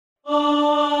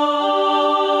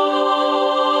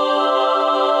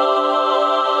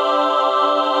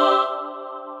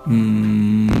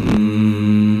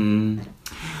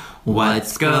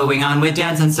What's going on with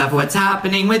dance and stuff? What's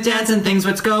happening with dance and things?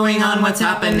 What's going on? What's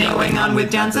happening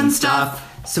with dance and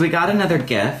stuff? So we got another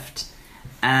gift,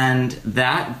 and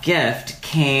that gift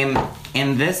came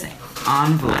in this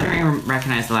envelope. I don't even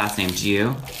recognize the last name. Do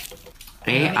you?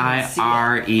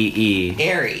 A-I-R-E-E.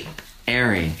 Airy.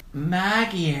 Airy.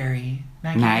 Maggie Airy.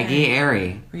 Maggie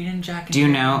Airy. Read in Jack and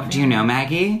Do you know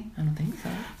Maggie? I don't think so.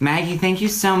 Maggie, thank you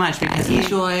so much. Because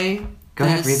Enjoy. Go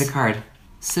ahead, read the card.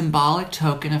 Symbolic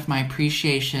token of my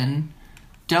appreciation.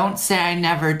 Don't say I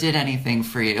never did anything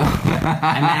for you.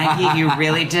 And Maggie, you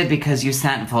really did, because you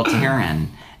sent Voltaren.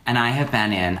 And I have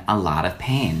been in a lot of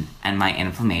pain, and my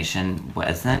inflammation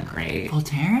wasn't great.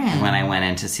 Voltaren. When I went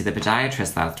in to see the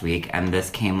podiatrist last week, and this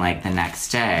came like the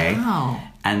next day. Wow.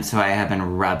 And so I have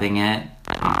been rubbing it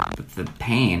with the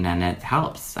pain, and it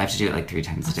helps. I have to do it like 3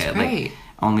 times a day. That's great. Like,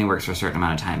 only works for a certain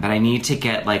amount of time. But I need to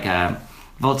get like a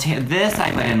Voltaren. This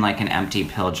I put in like an empty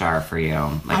pill jar for you.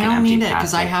 Like I an don't empty need it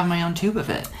because I plastic. have my own tube of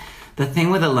it. The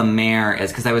thing with a La Mer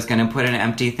is, because I was going to put an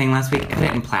empty thing last week, put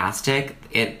it in plastic,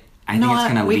 I think it's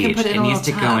going to we can leach. put it in a needs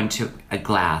to little go tub. into a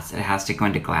glass. It has to go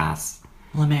into glass.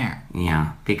 La Mer.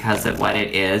 Yeah, because of what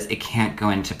it is, it can't go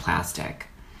into plastic.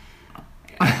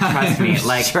 Trust me,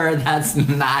 like, Sure, that's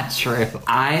not true.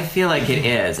 I feel like it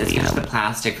is. It's just the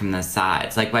plastic from the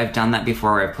sides. Like, I've done that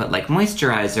before, where I put like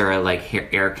moisturizer or like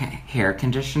hair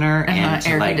conditioner into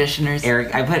air like conditioners.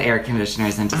 I put air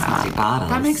conditioners into plastic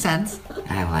bottles. That makes sense.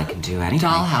 I can do anything.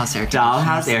 Dollhouse air conditioners.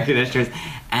 Dollhouse air conditioners.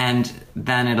 And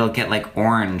then it'll get like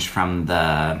orange from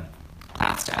the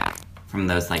plastic. From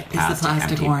those like plastic. Is the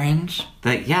plastic empty, orange?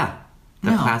 The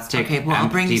No. plastic. Okay, well, I'll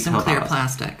bring you empty some pill clear bottles.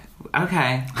 plastic.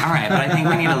 Okay, all right, but I think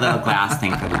we need a little glass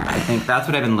thing for that. I think that's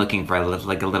what I've been looking for,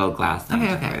 like a little glass thing.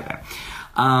 Okay. Right there.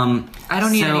 I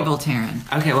don't need any Voltaren.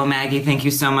 Okay, well, Maggie, thank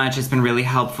you so much. It's been really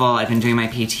helpful. I've been doing my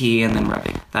PT and then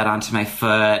rubbing that onto my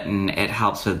foot, and it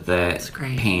helps with the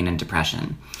great. pain and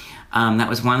depression. That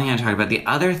was one thing I talked about. The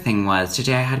other thing was,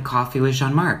 today I had coffee with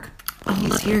Jean-Marc. Oh,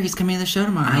 he's here. He's coming to the show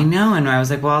tomorrow. I know, and I was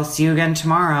like, well, I'll see you again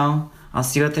tomorrow. I'll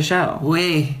see you at the show.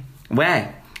 Way.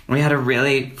 We had a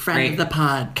really Friend great of the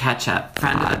pod. catch up.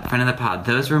 Friend of the pod.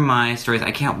 Those were my stories.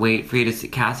 I can't wait for you to see.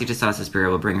 Cassie just saw Suspiria.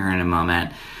 We'll bring her in a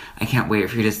moment. I can't wait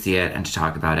for you to see it and to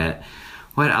talk about it.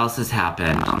 What else has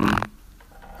happened?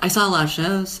 I saw a lot of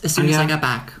shows as soon as I got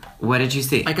back. What did you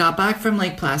see? I got back from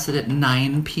Lake Placid at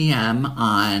 9 p.m.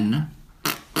 on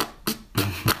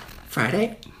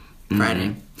Friday.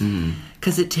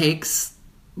 Because it takes,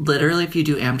 literally, if you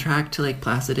do Amtrak to Lake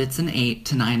Placid, it's an 8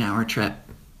 to 9 hour trip.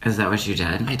 Is that what you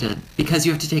did? I did. Because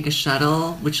you have to take a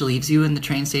shuttle, which leaves you in the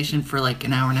train station for like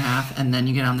an hour and a half, and then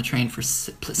you get on the train for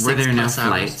 6 Were there no plus hours.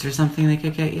 flights or something they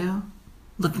could get you?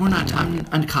 Look, I'm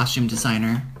a costume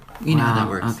designer. You know how that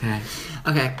works.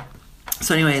 Okay.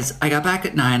 So anyways, I got back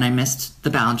at 9. I missed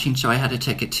the Balanchine show. I had a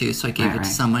ticket too, so I gave it to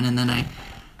someone. And then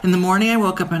in the morning, I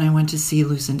woke up and I went to see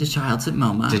Lucinda Childs at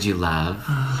MoMA. Did you love?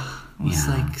 It was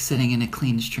like sitting in a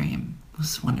clean stream. It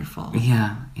was wonderful.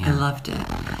 Yeah. I loved it.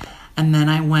 And then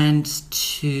I went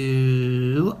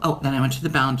to the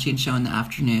Balanchine show in the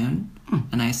afternoon,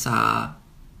 and I saw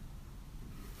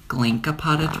Glinka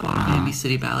pas de trois, Miami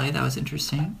City Ballet. That was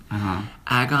interesting.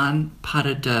 Agon pas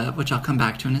de deux, which I'll come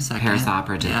back to in a second. Paris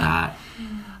Opera did that.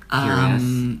 Curious.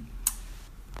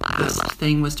 Last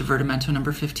thing was Divertimento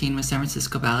number 15 with San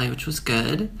Francisco Ballet, which was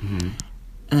good. And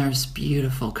there was a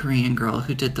beautiful Korean girl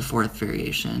who did the 4th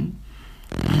variation.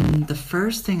 And the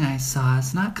first thing I saw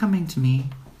is not coming to me.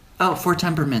 Oh, Four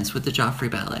Temperaments with the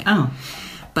Joffrey Ballet. Oh.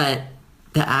 But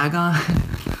the Agon...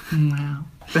 wow.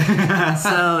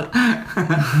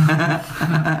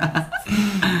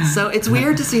 So it's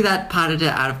weird to see that pas de deux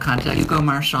out of context. Hugo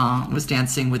Marchand was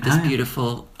dancing with this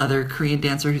beautiful other Korean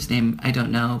dancer whose name I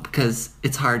don't know, because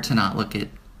it's hard to not look at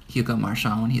Hugo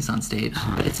Marchand when he's on stage.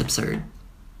 But it's absurd.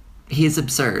 He is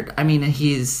absurd. I mean,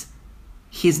 he's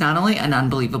not only an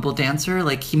unbelievable dancer,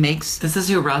 like he makes... This is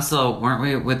who Russell, weren't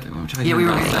we with? Yeah, we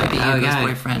were with Hugo's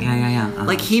boyfriend. Yeah.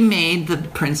 Like he made the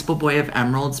principal boy of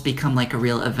Emeralds become like a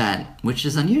real event, which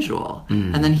is unusual.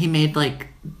 And then he made like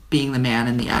being the man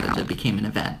in the Adida became an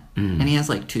event. And he has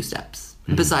like 2 steps,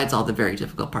 besides all the very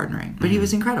difficult partnering. But he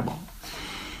was incredible.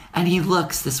 And he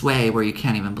looks this way where you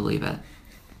can't even believe it.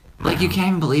 Like, you can't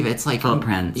even believe it. It's like...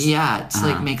 Footprints. Yeah, it's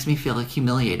like makes me feel like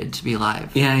humiliated to be alive.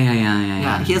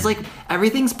 Yeah. He has like...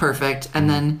 Everything's perfect, and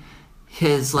then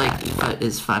his like foot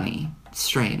is funny.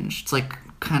 Strange. It's like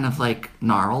kind of like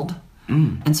gnarled.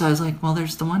 And so I was like, well,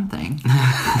 there's the one thing.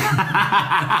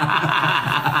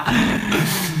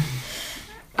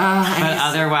 But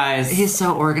otherwise... He's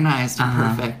so organized and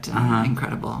perfect and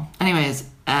incredible. Anyways,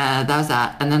 that was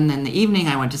that. And then in the evening,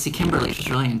 I went to see Kimberly, which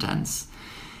was really intense.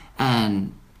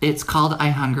 And It's called I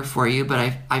Hunger for You,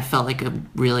 but I felt like a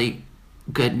really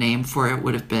good name for it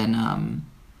would have been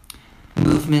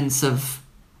movements of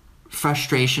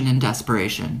frustration and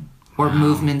desperation, or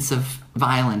movements of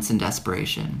violence and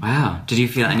desperation. Wow. Did you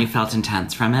feel, and you felt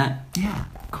intense from it? Yeah.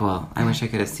 Cool. I wish I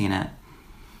could have seen it.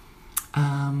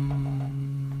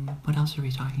 What else are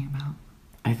we talking about?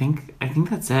 I think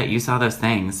that's it. You saw those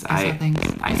things. I saw things.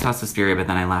 I saw Suspiria, but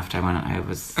then I left.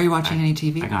 Are you watching any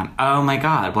TV? Oh my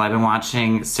god. Well, I've been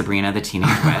watching Sabrina the Teenage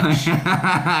Witch.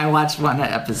 I watched one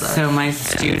episode. So my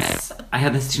students, I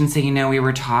had the students say, we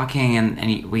were talking,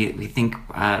 and we think,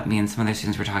 me and some other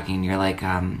students were talking, and you're like,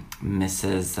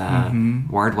 Mrs.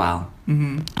 Wardwell.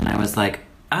 Mm-hmm. And I was like,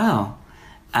 oh.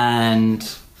 And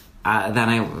then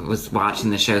I was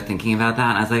watching the show thinking about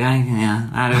that, and I was like,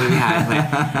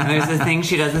 and there's this thing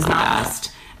she does this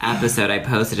last episode. I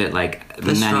posted it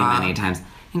many times.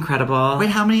 Incredible. Wait,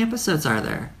 how many episodes are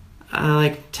there?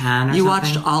 Like 10 or You something.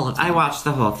 watched all of them? I watched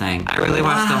the whole thing. I really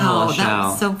watched the whole show. That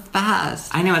was so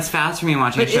fast. I know, it's fast for me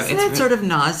watching a show. Isn't it sort of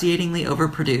nauseatingly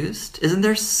overproduced? Isn't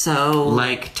there so...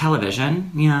 Like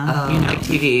television, like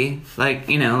TV, like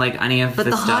any of but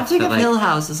the stuff. But The Haunting of like, Hill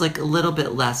House is like a little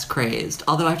bit less crazed.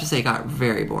 Although I have to say it got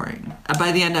very boring.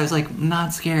 By the end I was like,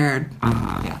 not scared.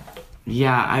 Yeah.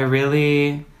 Yeah, I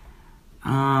really...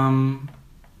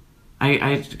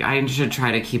 I should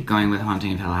try to keep going with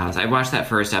Haunting of Hill House. I watched that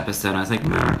first episode and I was like,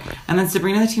 and then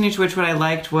Sabrina the Teenage Witch, what I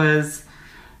liked was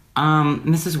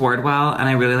Mrs. Wardwell, and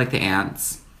I really like the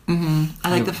aunts. Mm-hmm. I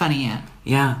like the funny aunt.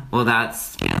 Yeah, well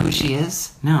that's... Who she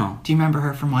is? No. Do you remember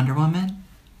her from Wonder Woman?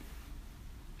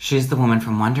 She's the woman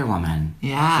from Wonder Woman.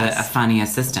 Yes. A funny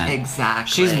assistant.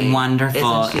 Exactly. She's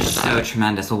wonderful. Isn't she so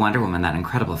tremendous. Well, Wonder Woman, that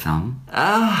incredible film.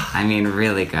 Oh. I mean,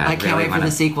 really good. I can't wait for the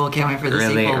sequel. Can't wait for the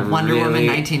sequel. Wonder Woman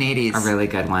 1980s. A really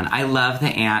good one. I love the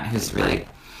aunt who's really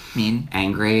mean.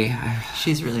 Angry.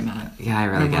 She's really mad. Yeah, I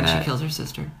really get it. She kills her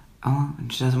sister. Oh,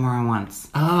 she does it more than once.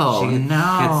 Oh,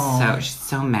 She's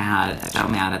so mad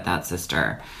at that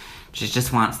sister. She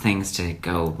just wants things to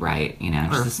go right, She's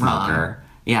a smoker. Wrong.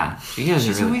 Yeah,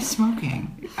 she's always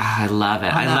smoking. I love it.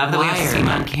 I love that we have seen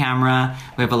on camera.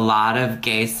 We have a lot of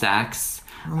gay sex.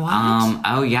 What?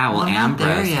 Oh yeah. Well,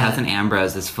 Ambrose, cousin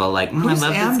Ambrose, is full. Like, who's I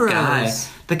love Ambrose? This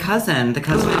guy. The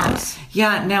cousin.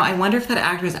 Yeah. Now I wonder if that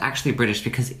actor is actually British,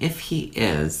 because if he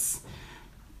is,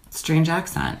 strange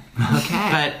accent.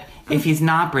 Okay. But if he's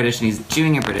not British and he's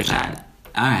doing a British accent,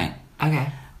 all right.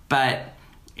 Okay. But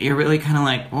you're really kind of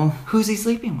like, well, who's he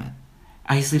sleeping with?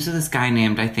 He sleeps with this guy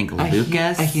named, I think,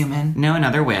 Lucas. A human? No,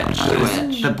 another witch.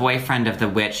 Witch. The boyfriend of the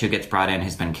witch who gets brought in,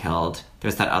 who's been killed.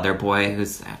 There's that other boy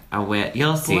who's a witch.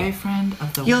 You'll see. Boyfriend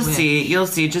of the You'll witch. You'll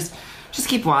see. Just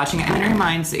keep watching.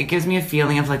 It gives me a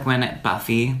feeling of like when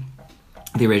Buffy,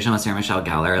 the original with Sarah Michelle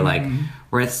Gellar, like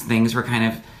where things were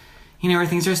kind of, where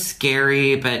things are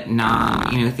scary but not,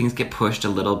 things get pushed a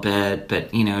little bit, but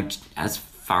as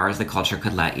far as the culture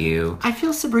could let you. I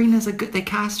feel Sabrina's they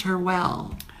cast her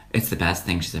well. It's the best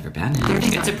thing she's ever been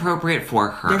in. It's appropriate for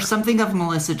her. There's something of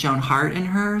Melissa Joan Hart in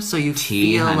her, so you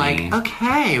feel honey. like,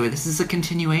 okay, this is a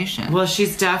continuation. Well,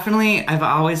 she's definitely, I've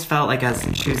always felt like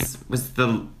she was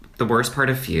the worst part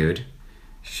of Feud.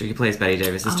 She plays Betty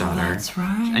Davis's daughter. That's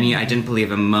right. And I didn't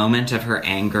believe a moment of her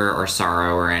anger or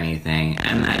sorrow or anything.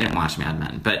 And I didn't watch Mad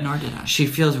Men. But nor did I. She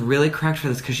feels really correct for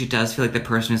this, because she does feel like the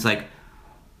person who's like,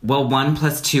 well, 1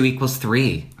 + 2 =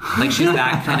 3. Like, she's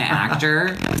that kind of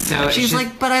actor. So she's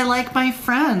like, but I like my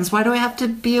friends. Why do I have to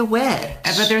be a witch?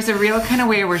 But there's a real kind of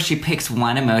way where she picks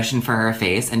one emotion for her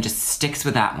face and just sticks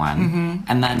with that one. Mm-hmm.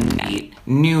 And then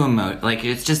new emotion. Like,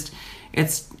 it's just,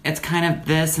 it's kind of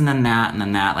this and then that and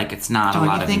then that. Like, it's not a lot of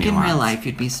nuance. Do you think in real life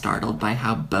you'd be startled by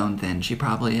how bone thin she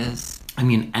probably is? I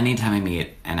mean, anytime I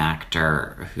meet an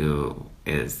actor who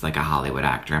is like a Hollywood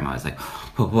actor, I'm always like,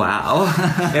 oh, wow.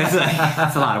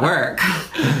 It's a lot of work.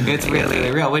 It's really,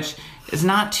 really real, which is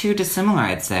not too dissimilar,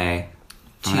 I'd say,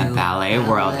 from the ballet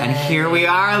world. And here we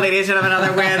are, ladies and gentlemen,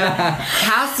 another with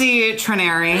Cassie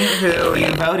Trenary, who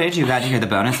you voted. You got to hear the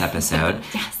bonus episode.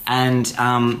 Yes. And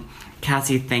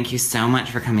Cassie, thank you so much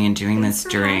for coming and doing this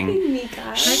during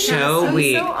show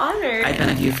week. I'm so honored. I've been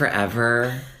with you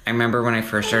forever. I remember when I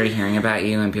first started hearing about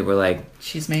you and people were like,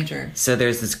 she's major. So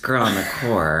there's this girl in the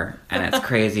core, and it's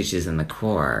crazy she's in the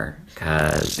core,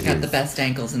 because she got the best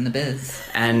ankles in the biz.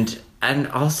 And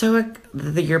also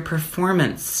your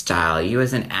performance style, you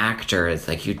as an actor, is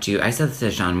like you do. I said this to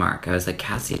Jean-Marc. I was like,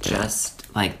 Cassie,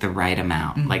 just like the right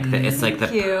amount. Mm-hmm. Like it's like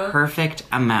the perfect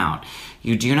amount.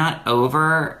 You do not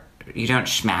overdo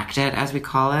schmacked it, as we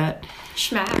call it.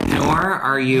 Schmack. Nor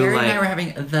are you Harry like, and I were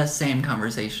having the same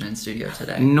conversation in studio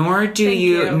today. nor do Thank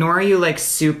you. nor are you like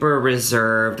super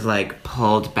reserved, like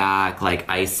pulled back, like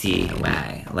icy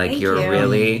way. Like Thank you're you.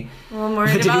 really. Well, I'm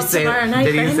worried about tomorrow night.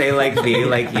 Did you friend. say like me,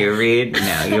 like you read?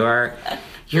 No,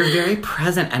 you're very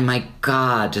present, and my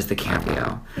God, just the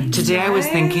cameo. Today I was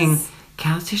thinking,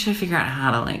 Cassie should figure out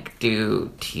how to like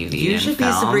do TV. You and should be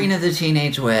film. Sabrina the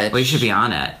Teenage Witch. Well, you should be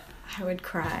on it. I would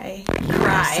cry.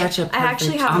 such a I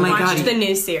actually perfect- Oh haven't my watched God. the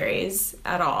new series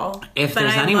at all. If but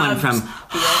there's I anyone loved from the-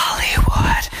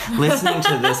 Hollywood listening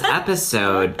to this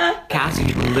episode,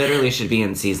 Cassie literally should be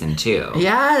in season 2.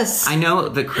 Yes. I know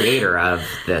the creator of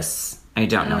this. I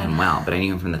don't know him well, but I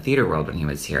knew him from the theater world when he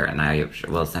was here, and I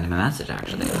will send him a message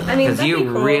actually. I mean, Because that'd you be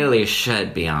cool. really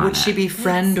should be on Would it. she be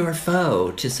friend or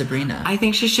foe to Sabrina? I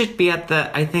think she should be at the.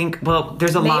 I think. Well,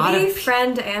 there's a lot Maybe of.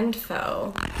 friend and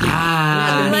foe.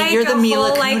 Yeah. You're the a Mila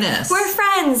whole, like, Kunis. we're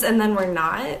friends, and then we're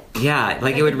not. Yeah,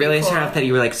 like it would could be really cool. start off that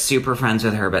you were like super friends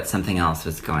with her, but something else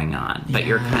was going on. But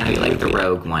you're kind of like the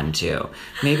rogue one too.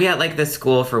 Maybe at like the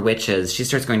school for witches, she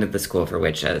starts going to the school for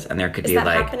witches, and there could Is be that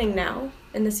like happening now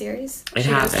in the series? it She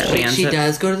goes happens. to- She ends she up-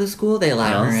 does go to the school. They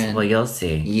allow her in. Well, you'll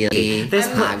see. Yay. This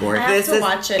Hogwarts. I have to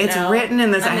watch it It's now. written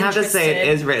in this. I I'm have to say, it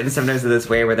interested. is written sometimes in this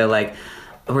way where they're like,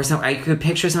 where some I could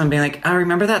picture someone being like, "Oh,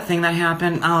 remember that thing that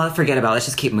happened? Oh, forget about it. Let's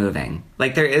just keep moving."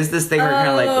 Like there is this thing where you're kind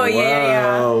of like, Oh, "Whoa,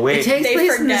 yeah. wait." It takes They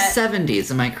place in the forget. 70s,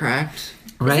 am I correct?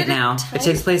 right it now, a it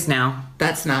takes place now.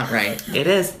 That's not right. It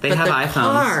is. They But have the iPhones.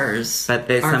 cars But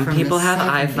are some from people the have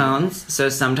 70s. iPhones, so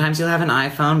sometimes you'll have an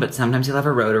iPhone, but sometimes you'll have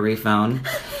a rotary phone.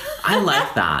 I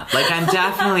like that. Like, I'm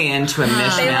definitely into a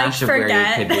mishmash of where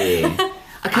forget. you could be.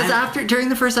 Because during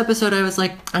the first episode, I was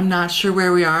like, I'm not sure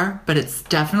where we are, but it's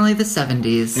definitely the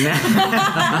 70s.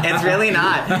 It's really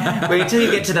not. Wait till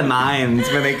you get to the mines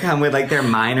when they come with like their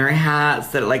miner hats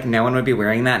that like no one would be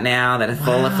wearing that now, that is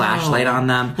full of flashlight on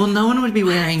them. Well, no one would be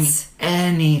wearing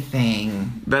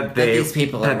anything But that these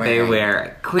people are wearing. they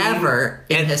wear. Queen, Ever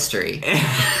in history.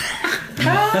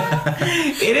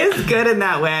 It is good in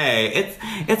that way.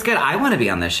 It's good. I want to be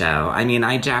on the show. I mean,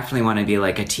 I definitely want to be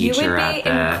like a You teacher would at be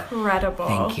the. incredible.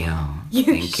 Thank you. You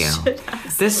Thank you. should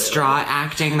This straw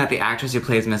acting that the actress who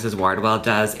plays Mrs. Wardwell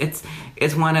does, it's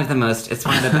one of the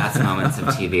best moments of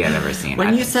TV I've ever seen.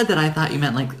 When you said that, I thought you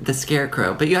meant like the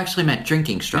scarecrow, but you actually meant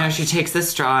drinking straw. No, she takes the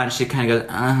straw and she kind of goes,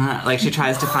 like she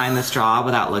tries to find the straw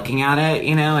without looking at it,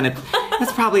 you know, and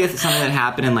it's probably something that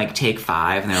happened in like take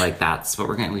 5, and they're like, that's what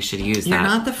we should use. You're that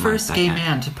not the 1 first gay second.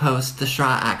 man to post the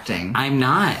straw acting. I'm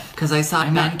not. Because I saw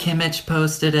Ben not- Kimmich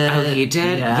posted it. Oh, he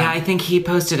did? Yeah, I think he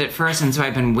posted it first, and so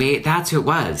I've been that's who it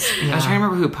was. I was trying to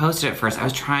remember who posted it first. I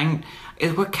was trying.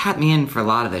 What kept me in for a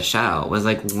lot of the show was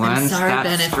like, I'm when's sorry, that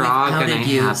Ben, if we've straw gonna outed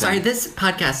you. happen? Sorry, this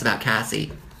podcast is about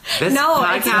Cassie. This No,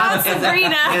 it's about podcast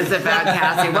Sabrina. is about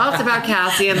Cassie. Well, it's about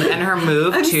Cassie and her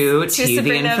move to TV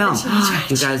Sabrina, and film. but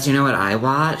she's You guys, you know what I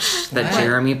watched that What?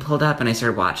 Jeremy pulled up and I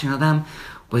started watching with them?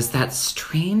 Was that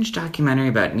strange documentary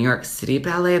about New York City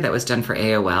Ballet that was done for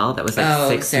AOL that was like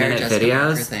 6-minute Jessica videos?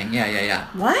 Parker thing. Yeah.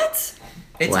 What?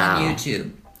 It's Wow. on YouTube.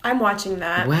 I'm watching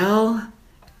that. Well,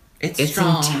 It's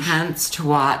strong. strong. Intense to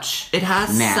watch. It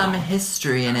has now. some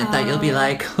history in it that you'll be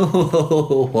like,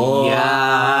 oh,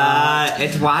 Yeah,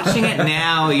 it's watching it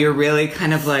now. You're really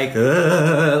kind of like,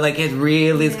 ugh, like it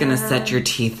really is gonna set your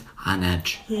teeth on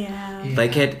edge. Yeah.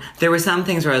 Like there were some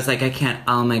things where I was like, I can't.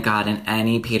 Oh my god! In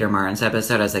any Peter Martins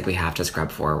episode, I was like, we have to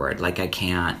scrub forward. Like I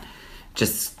can't.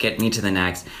 Just get me to the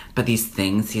next. But these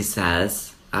things he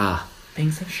says,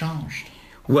 Things have changed.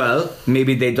 well,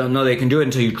 maybe they don't know they can do it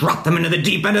until you drop them into the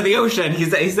deep end of the ocean. He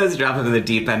says drop them in the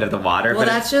deep end of the water. Well, but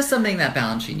that's just something that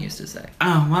Balanchine used to say.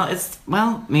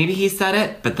 maybe he said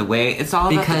it, but the way it's all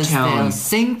Because about the tone. they'll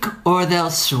sink or they'll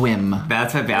swim.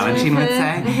 That's what Balanchine would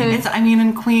say. It's, I mean,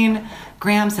 and Queen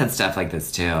Graham said stuff like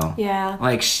this too. Yeah.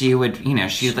 Like she would,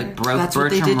 she like broke That's what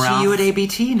Bertram they did to Ralph. you at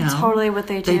ABT, no? Totally what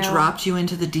they do. They dropped you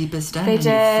into the deepest end They and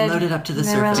did. you floated up to the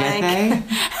They were surface. like- Did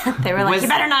they? They were like, Was- you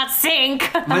better not sink.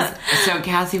 So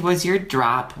Cassie, was your deep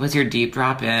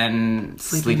drop in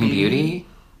Sleeping Beauty?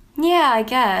 Yeah, I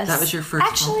guess. That was your first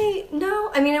Actually, no.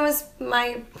 I mean, it was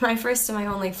my first and my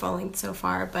only full length so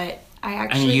far, but I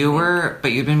actually.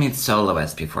 And you'd been made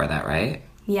soloist before that, right?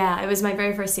 Yeah, it was my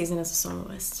very first season as a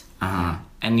soloist.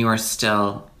 And you are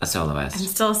still a soloist. I'm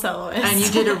still a soloist. And you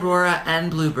did Aurora and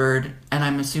Bluebird, and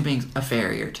I'm assuming a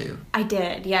fairy or two. I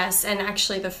did, yes. And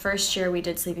actually, the first year we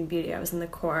did Sleeping Beauty, I was in the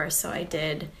corps, so I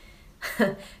did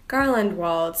Garland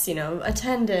Waltz, you know,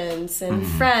 Attendance and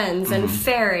Friends and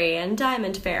Fairy and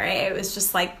Diamond Fairy. It was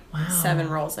just like 7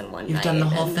 roles in one night. You've done the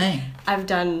whole and thing. I've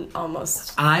done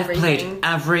almost I've everything. played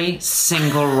every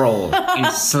single role in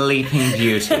Sleeping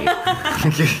Beauty.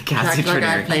 Cassie Like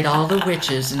I Trinnery. played all the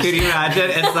witches. And Could you imagine?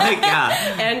 It's like, yeah.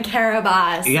 And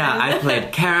Carabas. Yeah, I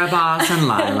played Carabas and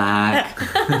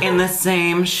Lilac in the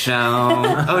same show.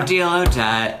 Odile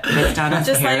Odette is done as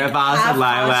Just like Carabas half and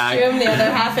Lilac. costume, the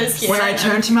other half is here. When I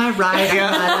turn to my right, I'm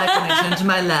Lilac. When I turn to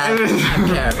my left, I'm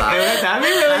Carabas. That'd be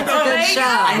really That's a cool. good my show.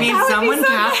 God. I mean, That would be someone so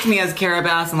cast me as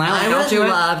Carabas and Lilac. I Don't would do it.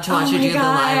 love to watch you my do the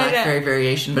God. Lilac Fairy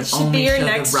variation, but should only be your show the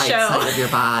right next show. side of your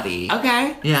body.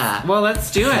 Okay. Yeah. Well,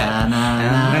 let's do it. and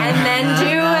then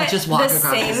do Just walk the across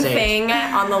the same stage. thing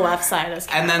on the left side as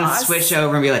And then Carabas. switch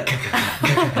over and be like,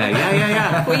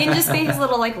 yeah. We can just be his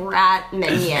little like rat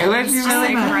minions. would be just, really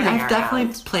like, fun. running I've definitely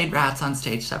around. played rats on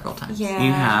stage several times. Yeah.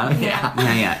 You have? Yeah.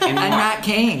 Yeah. And And Rat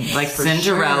King. like for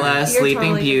Cinderella, sure. You're Sleeping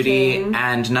totally the Beauty, king.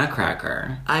 and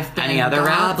Nutcracker. I've been Any in other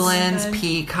rats? goblins, Good.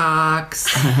 peacocks.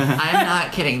 I'm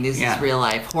not kidding. This Yeah. is real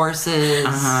life. Horses.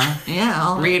 Uh-huh. Yeah.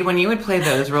 all- Reed, when you would play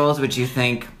those roles, would you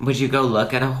go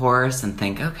look at a horse and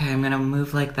think, okay, I'm gonna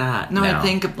move like that? No, I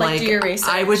think like do your research.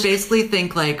 I would basically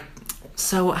think like,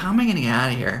 so how am I going to get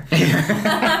out of here?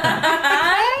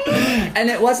 And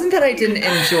it wasn't that I didn't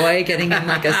enjoy getting in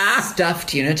like a stuffed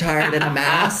unitard and a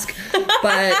mask,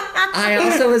 but I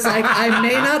also was like, I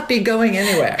may not be going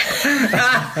anywhere.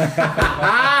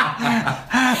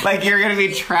 like you're gonna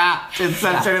be trapped in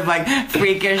some sort of like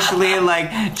freakishly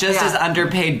like just as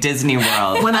underpaid Disney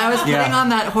World. When I was putting Yeah. on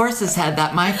that horse's head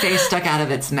that my face stuck out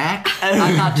of its neck,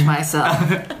 I thought to myself,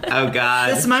 Oh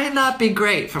God. this might not be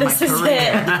great for This my is career.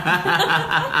 it.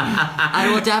 I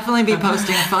will definitely be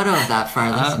posting a photo of that for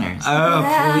our listeners. Oh,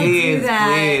 Yeah, please, do that.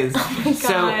 please. Oh my So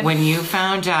God. when you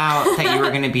found out that you were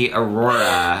going to be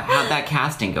Aurora, how'd that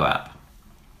casting go up?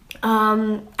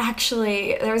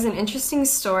 Actually, there was an interesting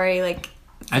story. Like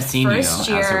I've seen first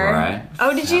you year. as Aurora.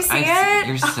 Oh, did you see it?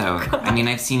 You're so. I mean,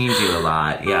 I've seen you do a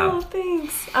lot. Yeah. Oh,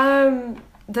 thanks.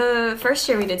 The first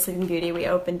year we did Sleeping Beauty, we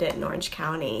opened it in Orange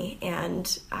County,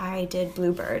 and I did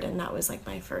Bluebird, and that was like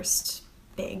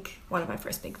one of my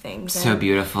first big things. So And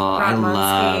beautiful. I Ron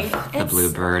love Monsky. the It's-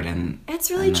 Bluebird and. It's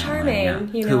really and that one, charming. yeah.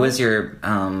 You know, Who was your?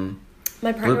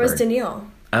 my partner was Bluebird? Danielle.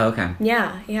 Oh, okay.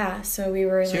 Yeah. So we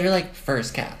were So you're like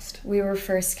first cast. we were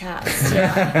first cast,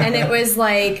 yeah. And it was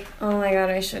like, oh my God,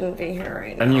 I shouldn't be here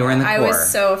right now. And you were in the I core.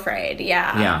 was so afraid,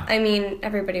 yeah. Yeah. I mean,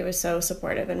 everybody was so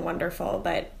supportive and wonderful,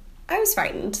 but I was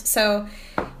frightened. So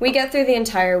we get through the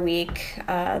entire week,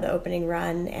 the opening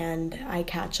run, and I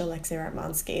catch Alexei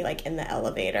Ratmansky like in the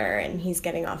elevator, and he's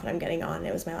getting off and I'm getting on.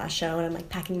 It was my last show, and I'm like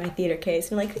packing my theater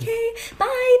case, and I'm like, okay,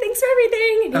 bye, thanks for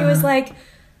everything. And he was like,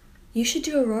 you should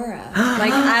do Aurora.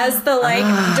 Like as the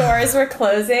like doors were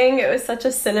closing, it was such a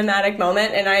cinematic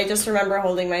moment, and I just remember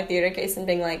holding my theater case and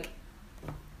being like,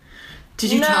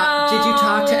 Did you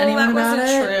talk to anyone that about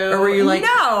wasn't it? true. Or were you like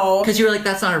No. Because you were like,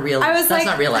 that's not a real. I was that's like,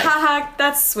 not real life. haha,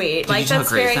 that's sweet. Like you tell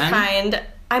that's very Grayson? kind.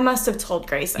 I must have told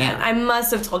Grayson. Yeah. I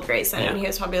must have told Grayson, and he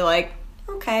was probably like,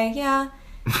 okay, yeah.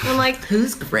 And I'm like,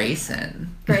 Who's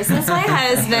Grayson? Grayson's my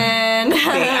husband.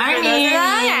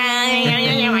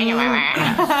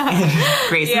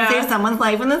 Grayson Yeah. saved someone's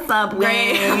life in the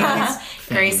subway.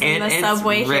 Grayson, It the is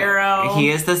subway hero. He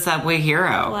is the subway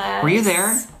hero. Were you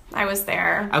there? I was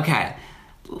there. Okay.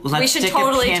 Let's We should stick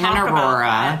totally a pin in talk about Aurora.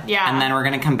 that. Yeah. And then we're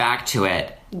going to come back to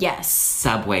it. Yes.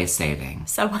 Subway saving.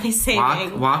 Subway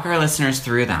saving. Walk our listeners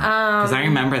through that. Because I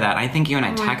remember that. I think you and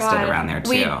I texted God. around there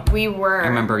too. We were. I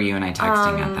remember you and I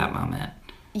texting at that moment.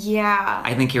 Yeah.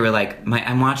 I think you were like,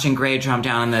 I'm watching Grey jump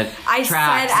down in the I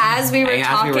tracks. said as we were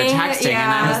As we were talking, texting, and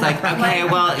I was yeah. like, okay,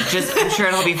 well, just I'm sure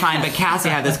it'll be fine. But Cassie,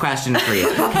 I have this question for you.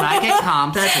 Can I get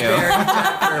comped too?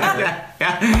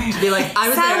 To be like, I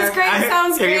was Sounds there. great.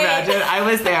 Sounds Can you great. imagine? I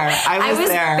was there. I was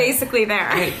there. basically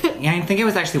there. Yeah, I think it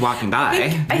was actually walking by.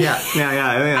 Yeah.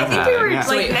 Yeah. I think we were yeah.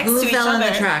 like Wait, next who to each fell in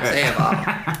other. the tracks?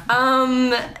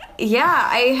 Ava. Yeah,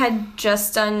 I had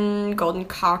just done Golden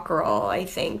Cockerel, I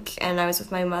think, and I was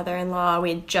with my mother-in-law. We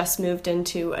had just moved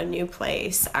into a new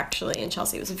place, actually, in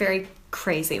Chelsea. It was a very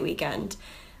crazy weekend.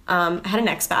 I had a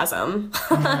neck spasm,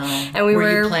 and we Were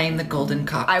were. you playing the golden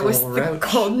cockroach? I was the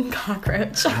golden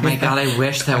cockroach. Oh my god, I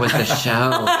wish that was the show.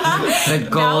 The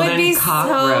golden that would be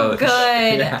cockroach. so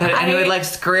good. And he would like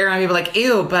scurry around people like,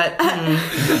 ew, but,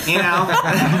 you know.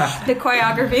 The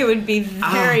choreography would be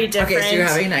very different. Okay, so you're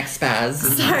having neck spaz.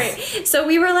 Sorry. So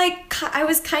we were like, I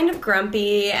was kind of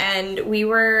grumpy, and we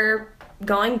were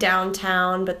going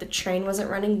downtown, but the train wasn't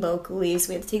running locally, so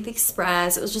we had to take the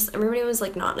express. It was just, everybody was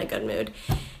like not in a good mood.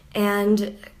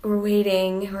 And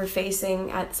we're facing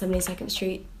at 72nd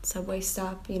Street subway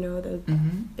stop, you know, the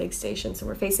big station. So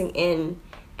we're facing in,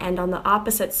 and on the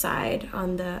opposite side,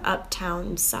 on the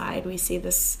uptown side, we see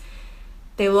this,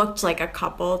 they looked like a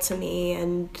couple to me,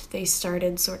 and they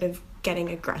started sort of getting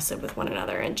aggressive with one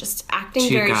another and just acting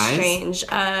very strange.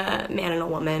 A man and a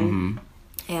woman.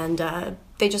 And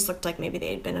they just looked like maybe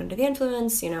they had been under the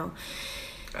influence, you know.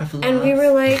 And we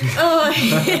were like, oh.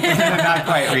 Not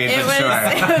quite read, but sure.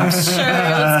 I'm sure.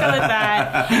 Let's go with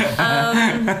that.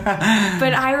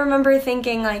 But I remember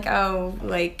thinking, like, oh,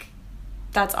 like,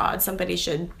 that's odd. Somebody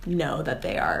should know that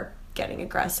they are getting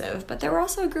aggressive. But there were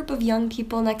also a group of young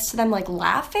people next to them, like,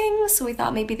 laughing. So we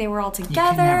thought maybe they were all together.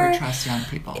 You can never trust young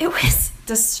people. It was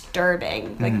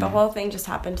disturbing. Like, the whole thing just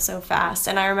happened so fast.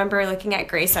 And I remember looking at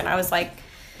Grayson. I was like,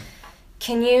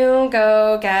 can you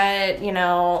go get, you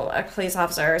know, a police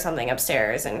officer or something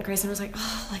upstairs? And Grayson was like,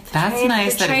 oh, like the That's train,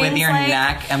 nice the that with your like...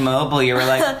 neck immobile, you were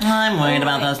like, oh, I'm worried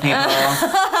about those people.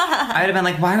 I would have been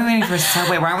like, why are we waiting for a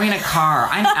subway? Why aren't we in a car?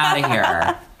 I'm out of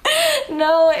here.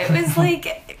 No, it was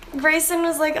like, Grayson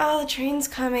was like, oh, the train's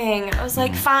coming. I was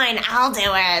like, fine, I'll do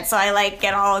it. So I, like,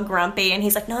 get all grumpy, and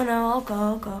he's like, no, I'll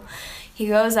go. He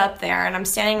goes up there, and I'm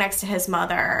standing next to his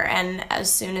mother, and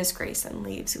as soon as Grayson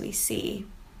leaves, we see...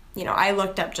 You know, I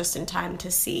looked up just in time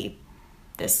to see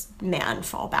this man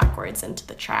fall backwards into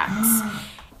the tracks.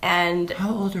 And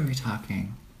how old are we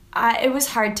talking? It was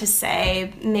hard to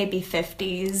say, maybe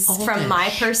 50s Oldish. from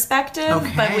my perspective.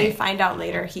 Okay. But we find out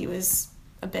later he was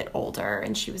a bit older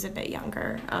and she was a bit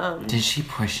younger. Did she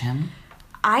push him?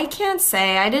 I can't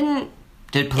say. I didn't.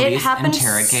 Did police it happened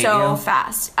interrogate so you?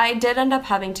 fast. I did end up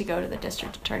having to go to the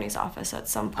district attorney's office at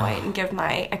some point and give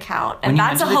my account. When And you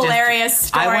that's a went to the hilarious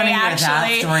story, I want to hear actually.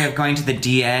 that story of going to the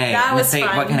DA. That and was say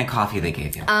fun. what kind of coffee they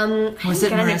gave you. Was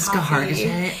it Mariska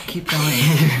Hargitay? Keep going.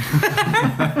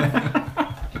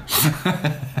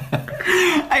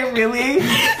 I really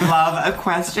love a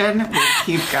question. We'll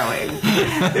keep going.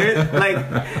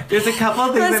 There's a couple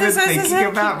of things I've been thinking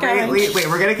about lately. Wait,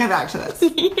 we're going to come back to this.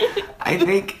 I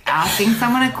think asking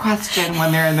someone a question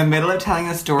when they're in the middle of telling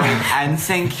a story and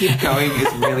saying keep going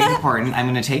is really important. I'm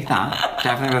going to take that.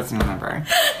 Definitely listen to remember.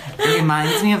 It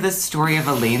reminds me of this story of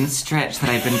Elaine Stritch that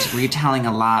I've been retelling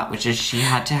a lot, which is she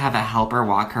had to have a helper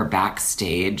walk her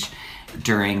backstage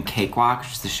during Cakewalk,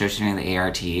 which is the show she did at the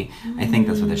ART. I think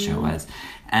that's what the show was.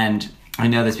 And I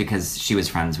know this because she was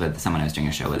friends with someone I was doing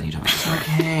a show with, and he told me the story.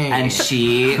 Okay. And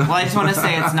she, well, I just want to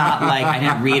say it's not like I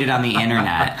didn't read it on the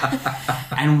internet.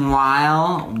 And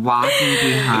while walking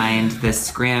behind the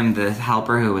scrim, the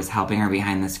helper who was helping her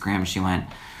behind the scrim, she went,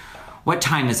 what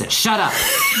time is it? Shut up!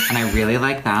 And I really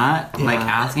like that. Yeah. Like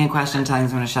asking a question, telling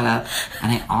someone to shut up.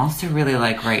 And I also really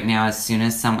like right now, as soon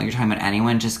as you're talking about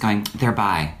anyone, just going, they're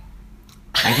bi.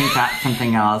 I think that's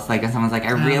something else. Like if someone's like,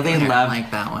 I really love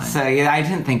like that one. So yeah, I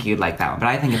didn't think you'd like that one, but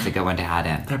I think it's a good one to add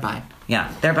in. They're bi. Yeah,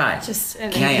 they're bi. Just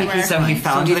yeah. So he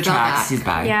fell into the tracks. He's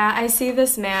bi. Yeah, I see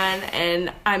this man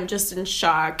and I'm just in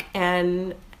shock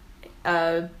and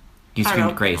you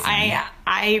screamed Grayson.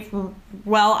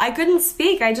 I couldn't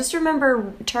speak. I just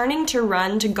remember turning to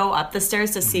run to go up the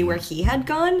stairs to see where he had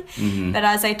gone. Mm-hmm. But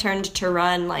as I turned to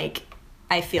run, like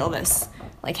I feel this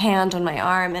like hand on my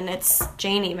arm, and it's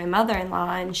Janie, my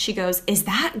mother-in-law, and she goes, "Is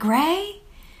that Gray?"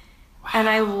 Wow. And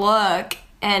I look,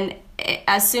 and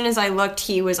as soon as I looked,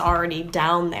 he was already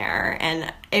down there,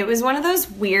 and it was one of those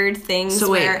weird things. So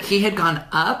where wait, he had gone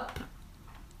up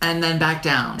and then back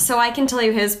down. So I can tell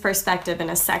you his perspective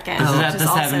in a second. Is it at the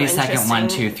also 72nd 1,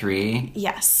 2, 3?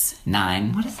 Yes.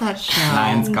 9. What is that show?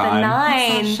 9's gone. The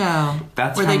 9. What's that show?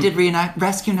 That's where they did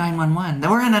Rescue 911.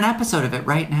 We're in an episode of it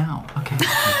right now. Okay.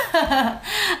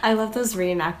 I love those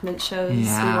reenactment shows.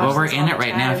 Yeah. Well, we're in it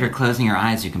right now. If you're closing your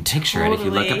eyes, you can picture it. If you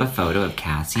look up Totally. a photo of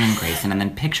Cassie and Grayson, and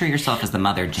then picture yourself as the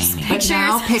mother, Janie. But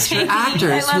now picture Janie.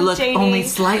 actors I who love look Janie. only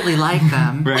slightly like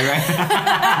them. Right.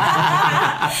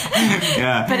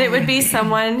 Yeah. But it would be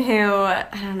someone who, I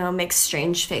don't know, makes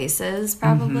strange faces,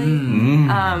 probably.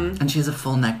 And she has a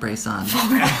full neck brace on.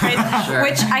 Sure.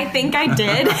 Which I think I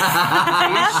did. Are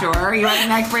you sure you had a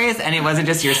neck brace? And it wasn't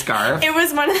just your scarf? It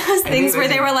was one of those things where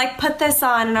they were like, put this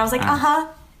on. And I was like, uh-huh.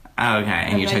 Oh, okay.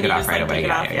 And you then took he it off just, right like, away. took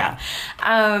it off, yeah.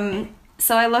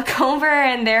 So I look over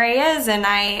and there he is, and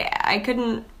I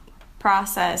couldn't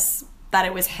process that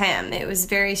it was him. It was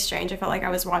very strange. I felt like I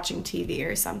was watching TV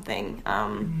or something.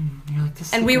 You're like,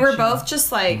 this And we were secret show. both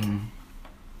just like,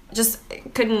 just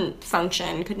couldn't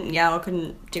function, couldn't yell,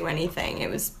 couldn't do anything. It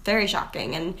was very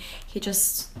shocking. And he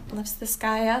just lifts this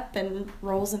guy up and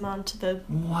rolls him onto the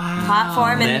Wow.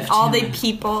 platform, and Lift all him. the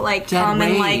people like Dead come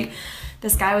and weight. like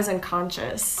this guy was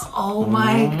unconscious. Oh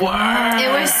my God.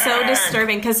 It was so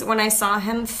disturbing because when I saw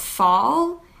him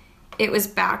fall, it was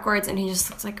backwards and he just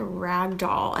looked like a rag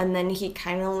doll. And then he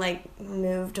kind of like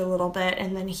moved a little bit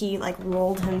and then he like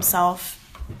rolled himself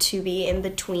to be in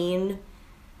between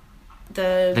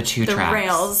the two tracks.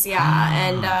 rails. Yeah.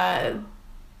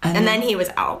 And then he was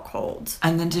out cold.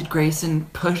 And then did Grayson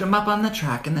push him up on the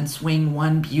track and then swing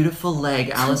one beautiful leg,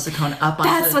 Alice Saccone, up onto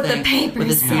That's the what thing the paper with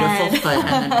his said. beautiful foot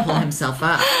and then pull himself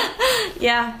up?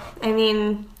 Yeah, I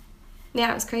mean,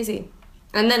 yeah, it was crazy.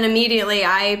 And then immediately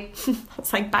I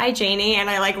was like, bye, Janie. And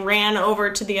I like ran over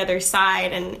to the other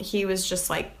side and he was just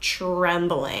like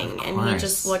trembling. And he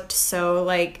just looked so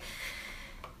like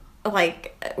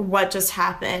what just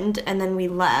happened. And then we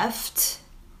left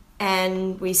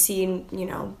and we seen, you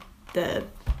know, the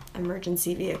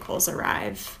emergency vehicles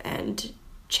arrive and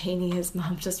Janie, his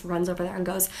mom, just runs over there and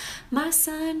goes, my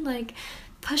son, like,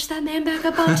 push that man back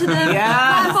up onto the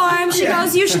platform. She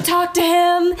goes, you should talk to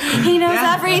him. He knows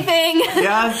everything.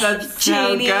 Yes, that's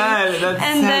so good. That's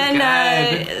and so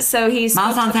then, good. So he's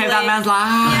Mom's on Save That Man's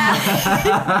Life.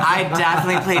 Yeah. I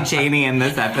definitely played Janie in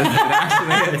this episode,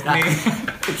 actually. It's me.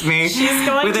 It's me. She's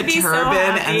going with to a be so turban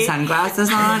happy. and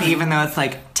sunglasses on, even though it's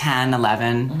like 10,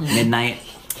 11, midnight.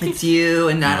 It's you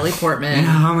and Natalie Portman.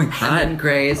 Oh my God. And then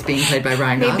Gray is being played by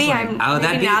Ryan Maybe Gosling.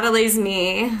 maybe Natalie's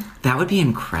me. That would be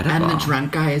incredible. And the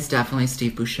drunk guy is definitely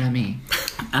Steve Buscemi.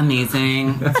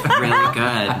 Amazing. That's really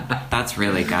good. That's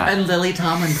really good. And Lily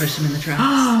Tomlin pushed him in the tracks.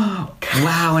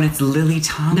 Wow, and it's Lily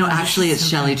Tomlin. No, actually, it's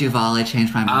Shelley Duvall. I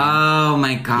changed my mind. Oh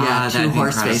my God. Yeah, two that'd be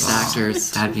horse-faced incredible.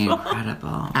 actors. That'd be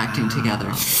incredible. Acting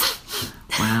together.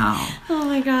 Wow. Oh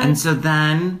my God. And so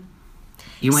then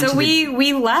you went So to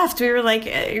we left. We were like,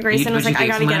 Grayson was but you like, I gave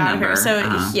gotta get someone a out of here. number. So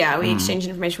Uh-huh. yeah, we exchanged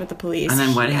information with the police. And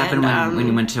then what happened And, when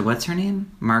you went to, what's her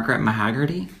name? Margaret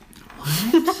Mahaggerty?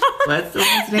 What's the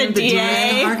name? The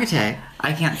DA. Mariska Hargitay.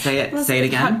 I can't say it. Say it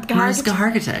again. Mariska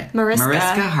Hargitay. Mariska.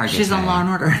 Mariska Hargitay. She's on Law and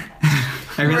Order.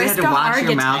 I really had to Mariska watch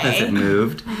your mouth as Hargitay. it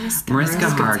moved. Mariska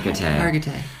Hargitay.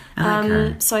 Hargitay. I like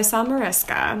her. So I saw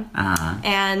Mariska,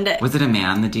 and Was it a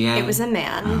man, the DA? it was a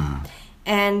man,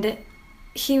 and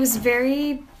he was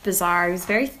very bizarre. He was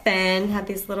very thin, had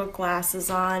these little glasses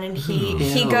on, and he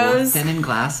Ew, goes. thin in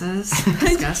glasses.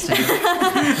 Disgusting.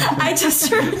 I just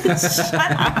shut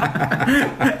up.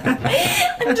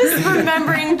 I'm just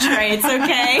remembering traits,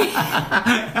 okay?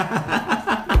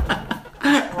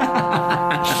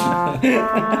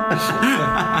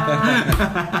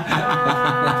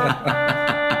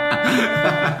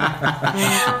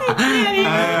 I can't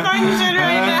even function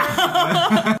right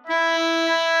now.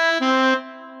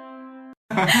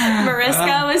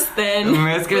 Mariska was thin.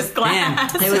 Mariska was with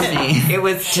glass. thin. It was me. It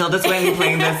was Tilda Swinton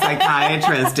playing the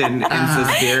psychiatrist in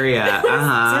Suspiria.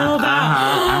 Tilda.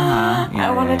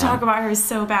 I want to Yeah. talk about her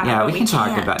so bad. Yeah, but we can talk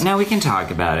can't. about. No, we can talk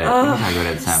about it. We can talk about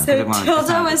it some. So it won't- it's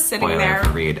Tilda not a was sitting spoiler there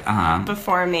for Reed.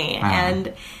 before me,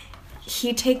 and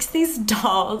he takes these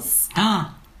dolls.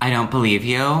 I don't believe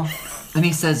you. Then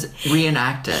he says,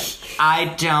 reenact it. I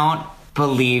don't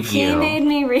believe He you. made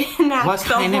me reenact What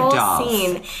the kind of whole dolls?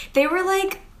 scene. They were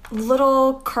like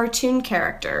little cartoon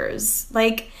characters.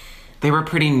 Like They were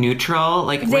pretty neutral.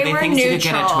 Like, were they were things you could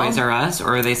get at neutral. Toys R Us,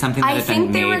 or are they something that I had been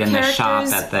think they were made in the shop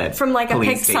characters at the from like a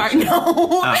police Pixar. station?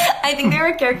 No, I think they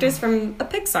were characters from a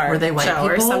Pixar Were they white show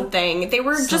or people? something. They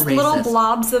were So just little racist.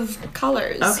 blobs of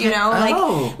colors. Okay. You know,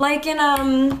 Oh. like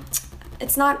in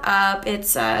it's not Up.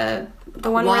 It's the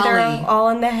one where Wall-E. they're all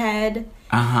in the head.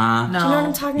 Uh huh. No. Do you know what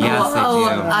I'm talking Yes, about?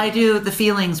 I do. I do. The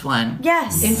Feelings one.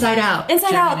 Yes. Inside Out.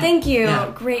 Inside Check Out, it thank you. Yeah.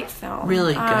 Great film.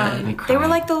 Really good. I They cried. were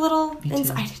like the little. too.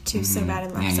 I did too, so bad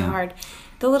and laughed Yeah, so yeah. hard.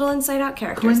 The little Inside Out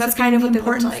characters. Who ends That's up kind of being what the they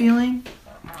looked important like. feeling.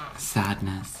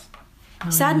 Sadness.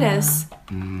 Sadness.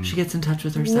 She gets in touch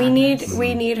with her sadness.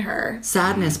 We need her.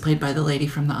 Sadness, played by the lady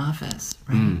from The Office.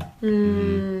 Right?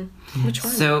 Which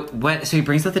one? So what? So he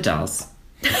brings out the dolls,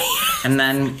 and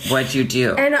then what'd you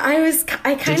do? And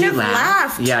I kind you of laugh?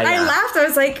 laughed. Yeah, I yeah. laughed. I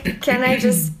was like, "Can I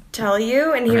just tell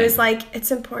you?" And he Right. was like, "It's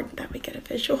important that we get a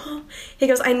visual." He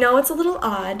goes, "I know it's a little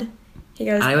odd." He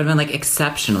goes, I would have been like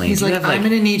exceptionally. He's Do you like, have, I'm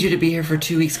going to need you to be here for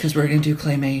 2 weeks because we're going to do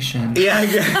claymation. Yeah,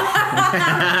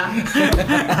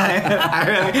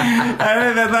 I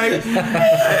would have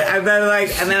been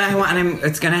like, and then I want, and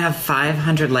it's gonna have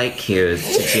 500 light cues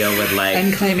to deal with like.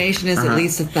 And claymation is at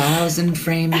least 1,000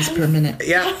 frames per minute.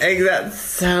 Yeah, that's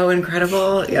so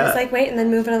incredible. I Yeah. was like, "Wait," and then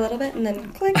move it a little bit, and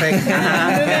then click. Click. And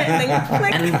then move it, and then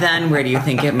click. And then where do you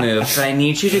think it moved? But I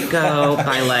need you to go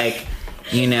by like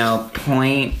you know,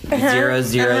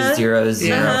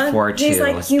 0.00042 He's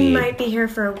like, speed. you might be here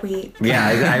for a week. Yeah,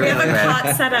 I We really have a would.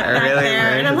 cot set up I back really there.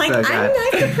 would. And I'm like, So I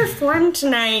good. have to perform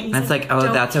tonight. He's That's like, oh,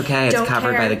 "Don't- that's okay. It's don't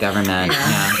covered by care." the government.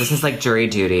 Yeah. This is like jury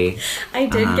duty. I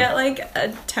did get like a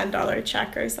 $10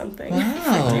 check or something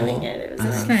Wow. for doing it. It was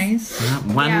That's nice.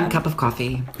 One Yeah. cup of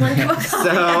coffee. one cup of coffee.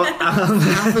 So,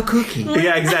 Half a cookie.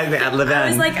 yeah, exactly. At I Leven.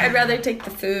 was like, I'd rather take the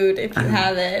food if you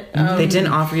have it. They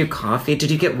didn't offer you coffee.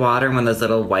 Did you get water in one of those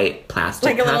little white plastic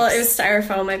Like a little, cups? it was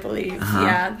styrofoam, I believe. Uh-huh.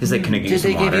 Yeah. He's like, can I get you Did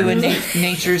some they give water? you a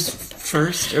Nature's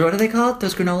First, or what do they call it?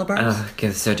 Those granola bars? Ugh,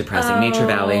 it's so depressing. Nature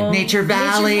Valley. Nature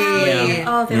Valley. Yeah.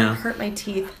 Oh, they Yeah. would hurt my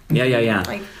teeth. Yeah.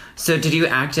 Like, So did you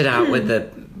act it out with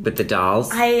the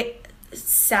dolls?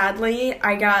 sadly,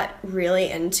 I got really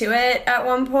into it at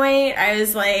one point. I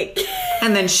was like,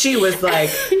 And then she was like,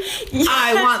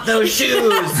 I want those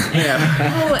shoes.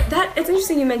 Yeah. oh, it's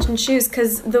interesting you mentioned shoes,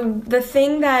 because the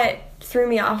thing that threw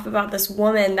me off about this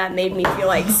woman that made me feel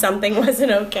like something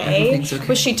wasn't okay, Everything's okay.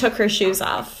 was she took her shoes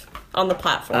off on the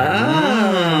platform.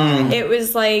 It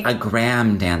was like A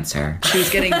gram dancer. She was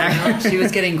getting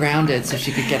grounded so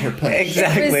she could get her push.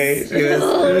 Exactly. She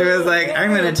was like,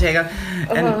 I'm going to take off.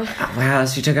 And wow,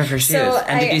 she took off her shoes. So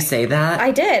and did you say that?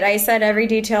 I did. I said every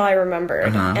detail I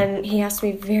remembered. Uh-huh. And he asked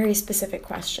me very specific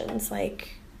questions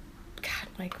like, God,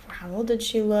 like, how old did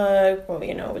she look? Well,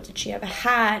 did she have a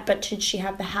hat? But did she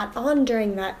have the hat on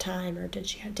during that time? Or did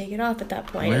she have to take it off at that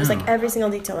point? It was Wow. like every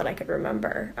single detail that I could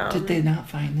remember. Did they not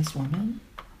find this woman?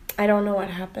 I don't know what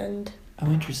happened. Oh,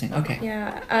 interesting. Okay.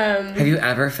 Yeah. Have you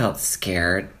ever felt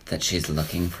scared that she's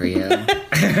looking for you?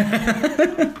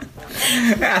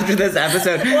 After this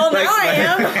episode. Well, now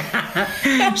I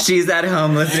am. She's at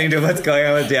home listening to what's going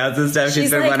on with dance and stuff.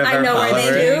 She's been like, one of I our know where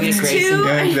followers. they moved Grayson. to.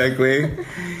 Yeah, exactly.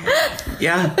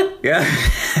 Yeah.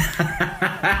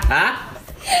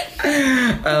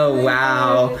 Oh,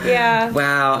 wow. Yeah.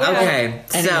 Wow. Yeah. Okay.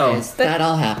 Anyways, So that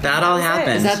all happened. that all Is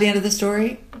happened. Is that the end of the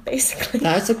story? Basically.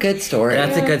 That's a good story.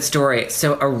 That's a good story.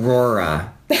 So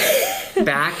Aurora,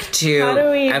 back How to do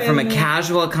we from a even-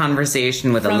 casual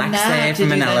conversation with From Alexei that, from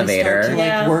did an you then elevator. start to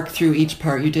Yeah. work through each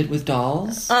part you did with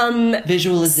dolls? So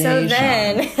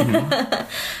Visualization.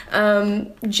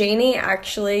 then, Janie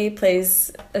actually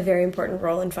plays a very important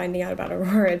role in finding out about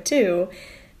Aurora too.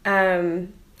 I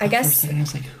For a guess second, I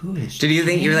was like, who is she? Did you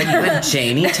think you were like when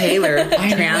Janie Taylor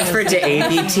transferred to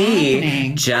ABT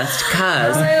happening? just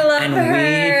cause, I love and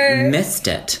her. we missed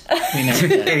it? We never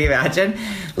did. Can you imagine?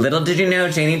 Little did you know,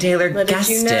 Janie Taylor Little did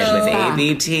you guested know. with Back.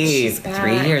 ABT She's 3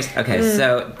 back. years. Okay,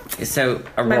 so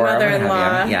Aurora, my what have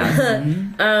mother-in-law you?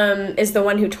 Yeah. is the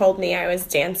one who told me I was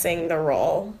dancing the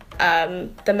role.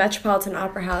 The Metropolitan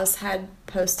Opera House had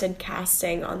posted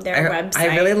casting on their website.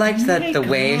 I really liked that my the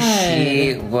way God.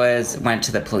 she went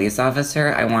to the police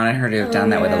officer. I wanted her to have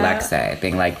done that with yeah. Alexei,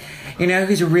 being like,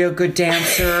 who's a real good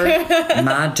dancer?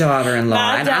 My daughter-in-law.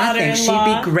 My And I think she'd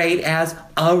daughter-in-law. be great as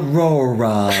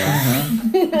Aurora.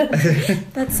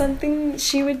 That's something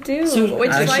she would do, So-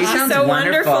 which She is like sounds so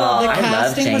wonderful. wonderful. The I love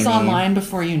casting was Jamie. online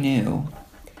before you knew.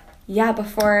 Yeah,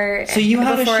 before So you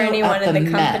have a before show anyone at in the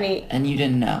the company. Met, and you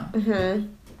didn't know. Mm-hmm.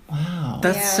 Wow.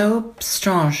 That's Yeah. so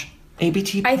strange.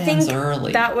 ABT I plans think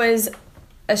early. that was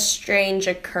a strange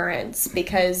occurrence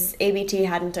because ABT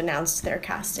hadn't announced their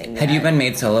casting. Had you yet. been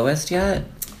made soloist yet?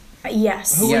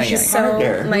 Yes. Who Yeah, was your yeah. So,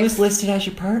 partner? my- Who was listed as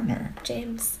your partner?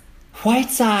 James.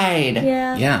 Whiteside.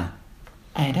 Yeah. Yeah.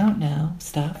 I don't know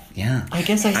stuff. Yeah. I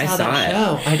guess I saw, saw that it.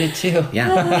 show. I did too.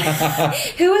 Yeah.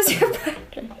 Who was your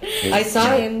partner? I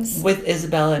saw James. it with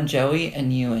Isabella and Joey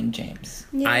and you and James.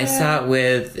 I saw it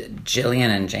with Jillian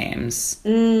and James.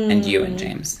 And you and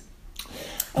James.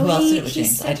 Who else did it with he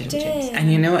James? I did it with stepped James. in.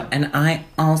 And you know what? And I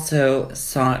also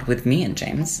saw it with me and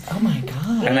James. Oh my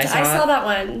god. And I saw that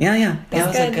one. Yeah. that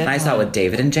was a good. good I saw it one. with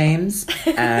David and James.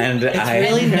 And It's I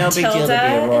really no big deal to be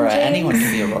Tilda Aurora. and James. Anyone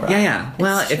can be Aurora. Yeah.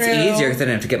 Well, it's true. easier because I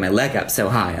don't have to get my leg up so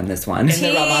high on this one. the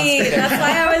Roman Gee, skater. that's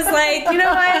why I was like, you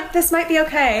know what? This might be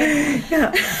okay.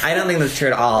 I don't think that's true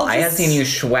at all. I have just- seen you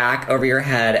schwack over your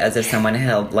head as if someone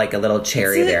held like a little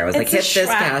cherry there. I was like, hit it's a this,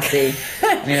 schwack. Cassie.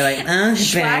 And you're like,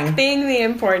 Schwack bang. being the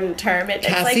important term. It's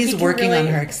like Cassie's you can working really,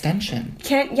 on her extension.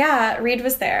 Yeah, Reed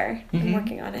was there. I'm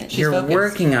working on it. You're focused.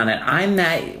 working on it.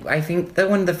 I think that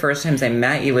one of the first times I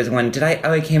met you was when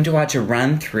I came to watch a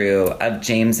run through of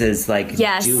James's like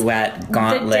Yes. duet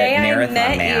gauntlet The day marathon I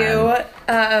met man.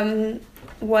 you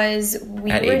was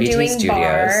we At were ABT doing Studios,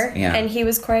 bar yeah. and he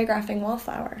was choreographing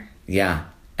Wallflower. Yeah.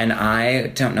 And I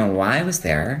don't know why I was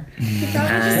there. He probably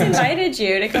just invited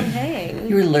you to come hang.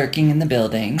 You were lurking in the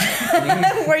building.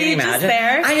 Were you just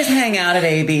there? I just hang out at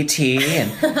ABT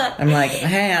and I'm like,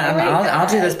 hey, I'll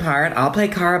do this part. I'll play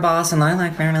car boss and I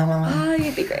like blah, blah, blah. Oh,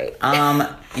 you'd be great.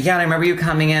 Yeah, and I remember you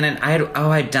coming in and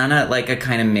I'd done a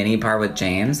kind of mini part with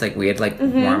James. Like we had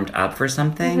warmed up for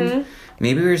something.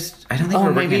 Maybe we were. I don't think we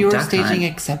were working maybe you were Duck staging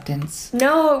Hunt. acceptance.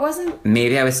 No, it wasn't.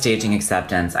 Maybe I was staging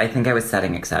acceptance. I think I was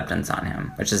setting acceptance on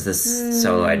him, which is this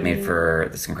solo I'd made for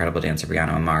this incredible dancer,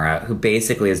 Brianna O'Mara, who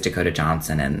basically is Dakota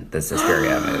Johnson in the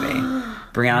Suspiria movie.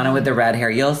 Brianna with the red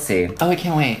hair. You'll see. Oh, I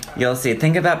can't wait. You'll see.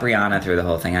 Think about Brianna through the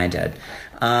whole thing I did.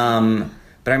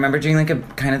 But I remember doing a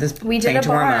kind of this We thing did a to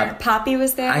warm bar. up. Poppy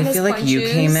was there. I feel like you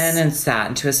came in and sat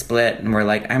into a split and were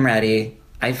like, I'm ready.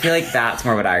 I feel like that's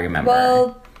more what I remember.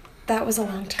 Well, that was a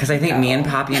long time. Because I think me and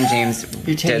Poppy and James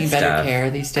You're taking did better stuff. care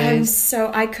these days.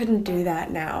 I couldn't do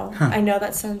that now. I know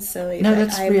that sounds silly. No, but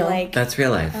that's I'm real. Like, That's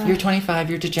real life. You're 25.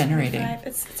 You're degenerating.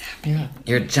 it's happening. Yeah.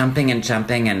 You're jumping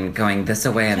and going this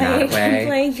way and that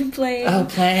way. Playing. Oh,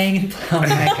 playing and oh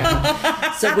my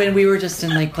god! So when we were just in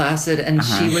Lake Placid, and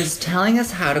she was telling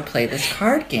us how to play this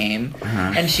card game,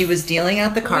 and she was dealing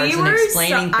out the cards and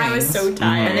explaining things. I was so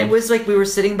tired. And it was like we were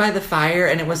sitting by the fire,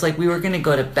 and it was like we were going to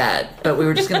go to bed, but we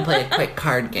were just going to play a quick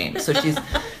card game. So she's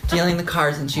dealing the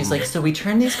cards, and she's like, so we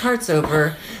turn these cards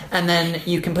over, and then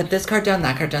you can put this card down,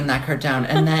 that card down, that card down,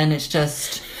 and then it's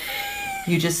just,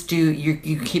 you just do,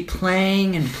 you keep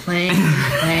playing and playing and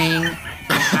playing.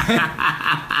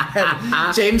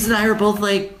 And James and I are both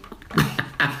like,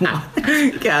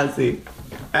 Cassie.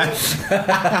 I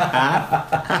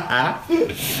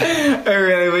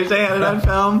really wish I had it on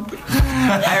film.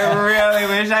 I really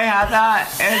wish I had that.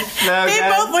 It's so They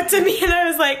good. both looked at me, and I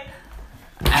was like,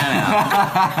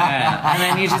 And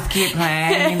then you just keep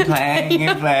playing. It's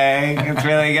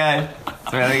really good.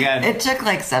 It's really good. it took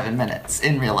like 7 minutes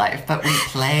in real life, but we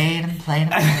played and played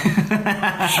and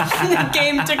played. the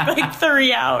game took like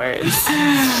 3 hours.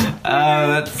 Oh,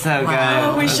 that's so good.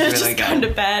 Oh, we That's should have really just good. gone to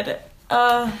bed.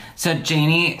 So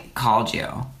Janie called you.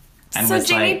 And So was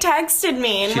Janie like, texted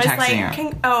me and She was texted like,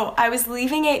 you. I was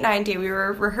leaving 890. We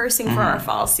were rehearsing for our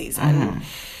fall season.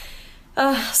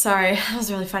 Sorry, that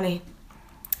was really funny.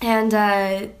 And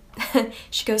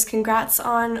she goes, congrats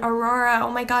on Aurora. Oh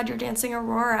my God, you're dancing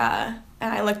Aurora.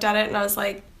 And I looked at it and I was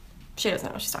like, she doesn't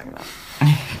know what she's talking about.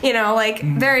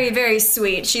 Very, very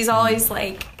sweet. She's always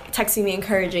like texting me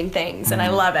encouraging things and I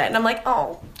love it. And I'm like,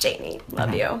 oh, Janie,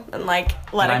 love you. And like,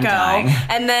 let But it I'm go. dying.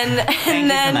 And then, Thank you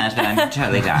so much, but I'm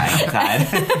totally dying inside.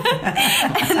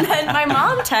 and then my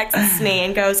mom texts me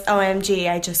and goes, OMG,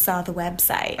 I just saw the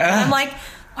website. And I'm like,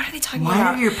 what are they talking Why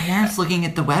about? are your parents looking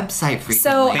at the website frequently?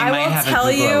 So They I might will have a tell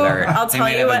Google you. alert. I'll They tell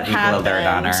might you have a what Google alert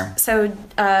on happened. her. So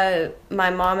my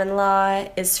mom-in-law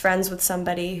is friends with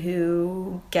somebody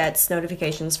who gets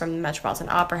notifications from the Metropolitan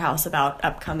Opera House about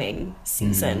upcoming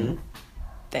season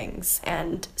things,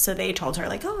 and so they told her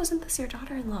like, "Oh, isn't this your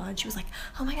daughter-in-law?" And she was like,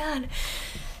 "Oh my God."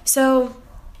 So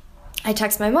I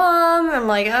text my mom. I'm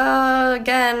like,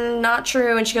 again, not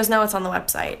true. And she goes, no, it's on the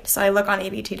website. So I look on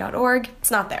abt.org.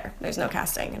 It's not there. There's no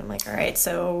casting. And I'm like, all right,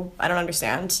 so I don't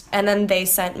understand. And then they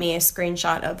sent me a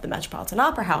screenshot of the Metropolitan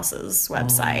Opera House's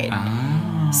website.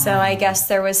 So I guess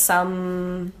there was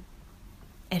some...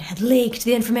 It had leaked.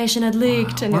 The information had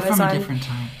leaked. And We're it was from on... a different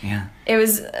time. Yeah. It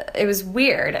was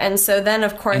weird. And so then,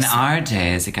 of course... In our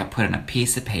days, it got put on a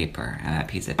piece of paper, and that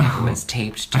piece of paper was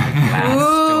taped to the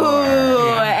glass door.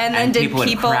 Ooh, and then did people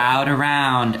would crowd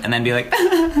around and then be like,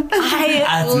 I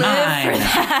 "That's live mine." for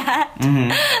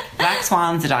that. Black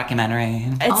Swan's a documentary.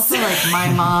 Also, like,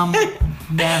 my mom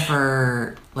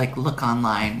never, like, look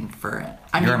online for it.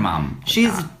 Your mom would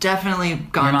She's not. definitely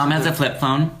gone Your mom to has the- a flip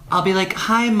phone. I'll be like,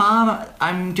 hi, Mom,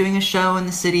 I'm doing a show in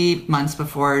the city months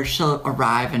before she'll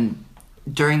arrive, and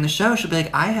during the show, she'll be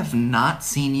like, I have not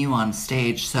seen you on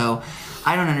stage, so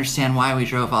I don't understand why we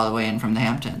drove all the way in from the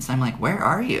Hamptons. I'm like, where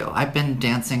are you? I've been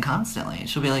dancing constantly.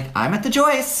 She'll be like, I'm at the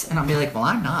Joyce. And I'll be like, well,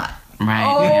 I'm not. Right.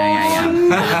 Oh,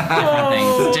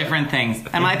 Yeah. Different things.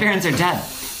 And my parents are dead.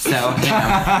 So, you know.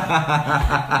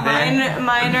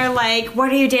 Mine are like,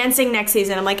 what are you dancing next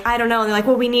season? I'm like, I don't know. And they're like,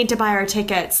 well, we need to buy our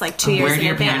tickets like 2 years Where in do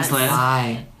your advance. parents live?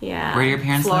 Why? Yeah. Where do your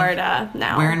parents live? Florida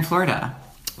now. Where in Florida?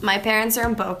 My parents are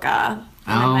in Boca.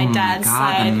 And Oh then my dad's my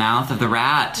God, side. the mouth of the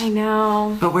rat. I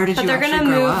know. But where did But you they're actually gonna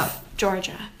grow move up?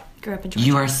 Georgia. Grew up in Georgia.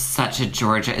 You are such a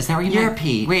Georgia. Is that where you You're met? a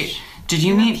peach. Wait, did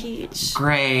you I'm a meet peach.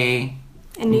 Gray?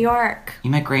 In New York. You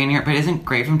met Gray in New York, but isn't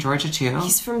Gray from Georgia too?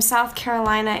 He's from South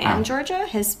Carolina and Oh. Georgia.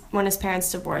 When his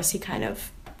parents divorced, he kind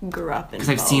of grew up in. Because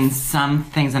I've seen some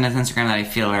things on his Instagram that I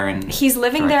feel are in. He's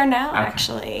living Georgia. there now, Okay.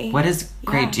 actually. What is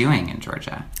Gray Yeah. doing in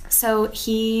Georgia? So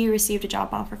he received a job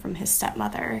offer from his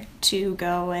stepmother to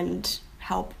go and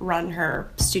help run her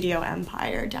studio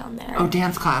empire down there. Oh,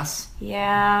 dance class.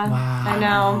 Yeah, Wow. I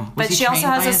know. Was But he she also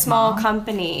trained has by a his small mom?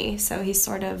 company, so he's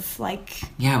sort of like.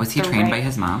 Yeah, was he The trained by right-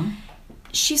 his mom?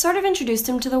 She sort of introduced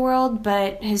him to the world,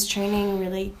 but his training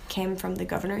really came from the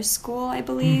governor's school, I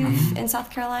believe, in South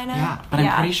Carolina. Yeah, but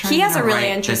I'm pretty sure he I'm has a gonna really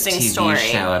write interesting this TV story.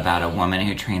 show about a woman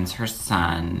who trains her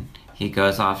son. He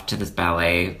goes off to this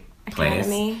ballet place,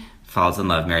 Academy. falls in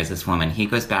love, marries this woman. He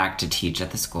goes back to teach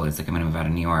at the school. He's like, I'm going to move out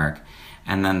of New York.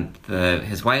 And then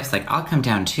his wife's like, I'll come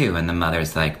down too. And the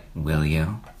mother's like, will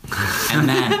you? And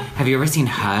then, have you ever seen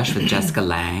Hush with Jessica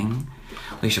Lange?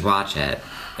 We should watch it.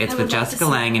 It's I with would love to Jessica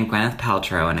see Lange and Gwyneth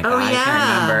Paltrow and a guy Oh, I yeah.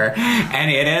 can't remember.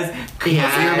 And it is.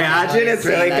 Yeah, Can you imagine? It's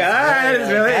really good. That's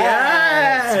It's really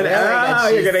good. Oh,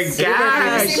 you're gonna She's super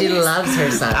gag. creepy. She loves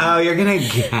her son. Oh, you're gonna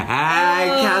gag,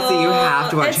 Cassie. You have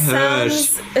to watch it Hush.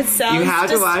 sounds You have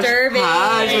to watch disturbing.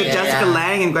 Hush with Yeah. Jessica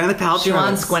Lange and Gwyneth Paltrow. She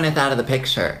wants Gwyneth out of the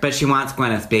picture. but she wants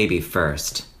Gwyneth's baby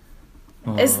first.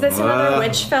 Is this another Whoa.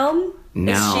 witch film?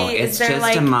 No, is it's there just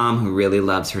like, a mom who really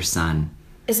loves her son.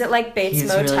 Is it like Bates He's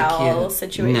really Motel cute.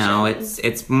 situation? No,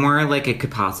 it's more like it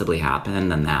could possibly happen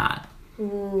than that.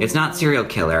 It's not serial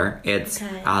killer. It's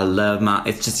Okay. I love mom.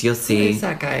 It's just you'll Who's see.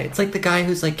 that guy? It's like the guy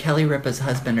who's like Kelly Ripa's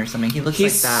husband or something. He looks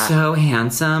He's like that. so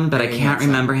handsome, but I Very can't handsome.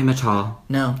 remember him at all.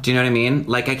 No. Do you know what I mean?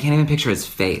 Like I can't even picture his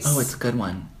face. Oh, it's a good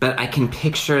one. But I can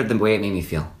picture the way it made me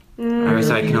feel. Or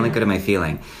so I can only go to my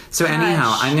feeling. So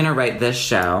anyhow, I'm gonna write this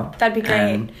show. That'd be great.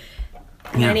 And,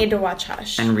 And yeah. I need to watch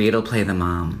Hush. and Reed will play the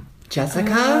mom.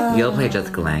 Jessica? You'll play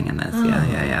Jessica Lange in this.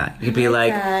 Yeah. You'd be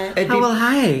like, that. It'd oh, be- well,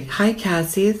 hi,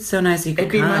 Cassie. It's so nice you could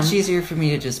It'd be come. much easier for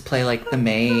me to just play like the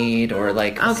maid or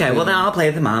like. Okay, well then I'll play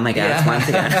the mom, I guess, Yeah. once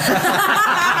again.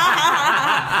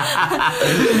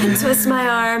 Twist my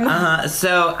arm.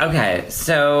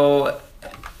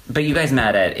 But you guys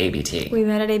met at ABT. We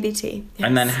met at ABT.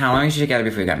 And then Yes. how long did you together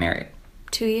before you got married?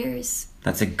 2 years.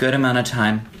 That's a good amount of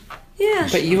time. Yeah.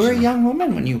 But you were a young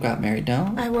woman when you got married,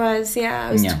 no? I was, yeah.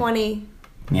 I was Yeah. 20.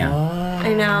 Yeah.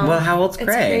 I know. Well, how old's It's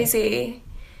Gray? crazy.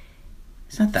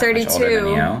 He's not that 32. much older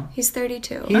than you. He's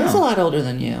 32. He is a lot older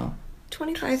than you.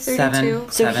 25, 7. 32.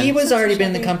 So Seven. he was Such a already been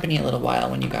in the shitty- company a little while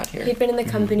when you got here. He'd been in the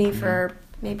company for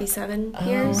maybe 7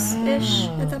 years-ish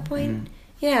at that point.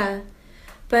 Yeah.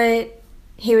 But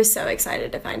he was so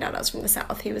excited to find out I was from the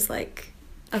South. He was like,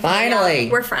 okay, Finally.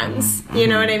 yeah, we're friends. You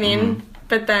know what I mean?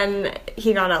 But then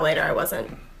he found out later I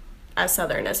wasn't as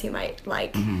Southern as he might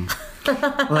like.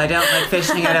 Well, I don't like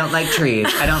fishing. I don't like trees.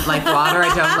 I don't like water.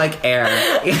 I don't like air.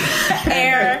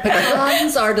 Air.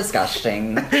 Pecans are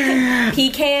disgusting.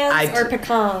 Pecans I- or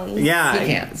pecans? Yeah.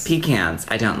 Pecans. Pecans.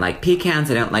 I don't like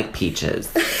pecans. I don't like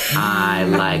peaches. I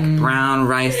like brown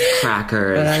rice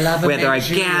crackers But I love a with big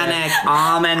organic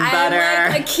almond butter.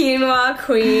 I'm like a quinoa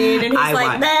queen, and he's I like,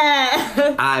 want-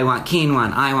 meh. I want quinoa.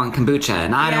 And I want kombucha,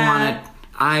 and I don't Yeah. want to.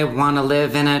 I want to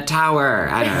live in a tower.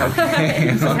 I don't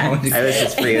know. I was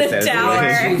just free In the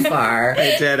tower. Too far.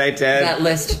 I did. That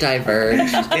list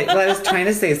diverged. Well, I was trying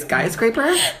to say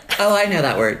skyscraper, Oh, I know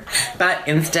that word. but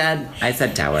instead I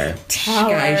said tower.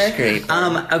 Skyscraper.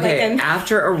 Okay, Like an-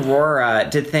 after Aurora,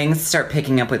 did things start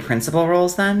picking up with principal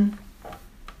roles then?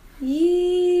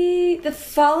 The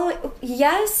following,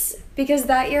 yes, because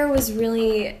that year was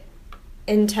really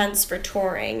intense for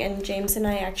touring, and James and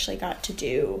I actually got to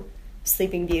do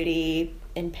Sleeping Beauty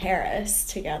in Paris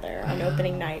together on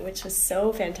opening night, which was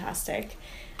so fantastic.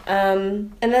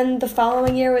 And then the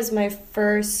following year was my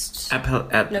first,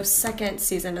 second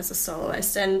season as a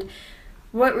soloist, and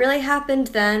what really happened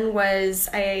then was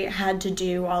I had to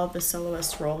do all of the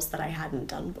soloist roles that I hadn't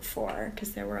done before,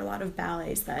 because there were a lot of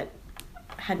ballets that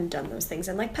hadn't done those things,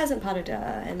 and like Peasant Pas de Deux,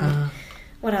 and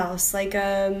what else? Like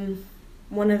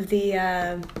one of the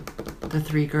The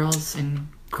three girls in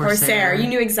Corsair. You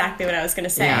knew exactly what I was going to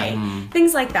say. Yeah.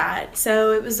 Things like that.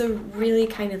 So it was a really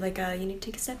kind of like you need to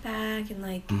take a step back and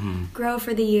like grow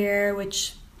for the year,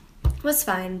 which was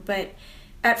fine. But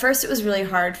at first it was really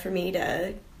hard for me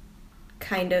to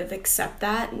kind of accept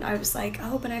that. And I was like,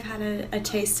 oh, but I've had a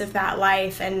taste of that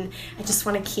life and I just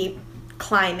want to keep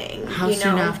climbing. How you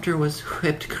soon know? after was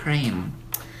Whipped Cream?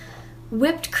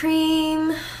 Whipped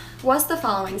Cream was the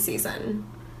following season.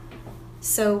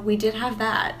 So we did have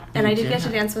that. And I did get to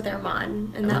dance with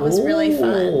Armand, and that was really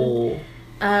fun.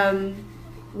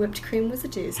 Whipped Cream was a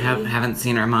doozy. Haven't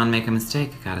seen Armand make a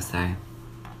mistake, I gotta say.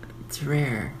 It's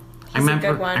rare. He's a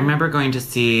good one. I remember going to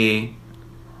see,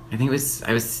 I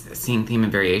was seeing Theme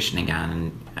and Variation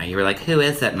again, and you were like, who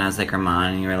is it? And I was like,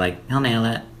 Armand, and you were like, he'll nail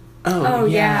it. Oh,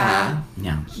 yeah.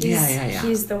 Yeah. Yeah.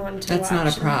 He's the one to That's watch.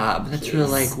 not a prob. That's real,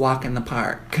 like, walk in the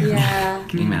park. Yeah.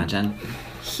 Can you imagine?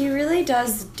 He really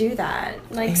does do that.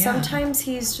 Like, Yeah. sometimes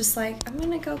he's just like, I'm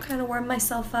gonna go kind of warm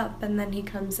myself up, and then he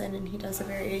comes in and he does a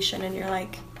variation, and you're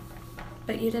like,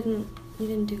 but you didn't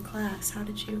do class. How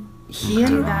did you He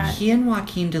do and, that? he and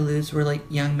Joaquin Deleuze were like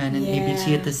young men in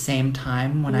ABT Yeah. at the same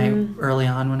time when early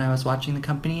on when I was watching the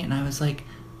company, and I was like,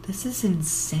 this is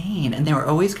insane. And they were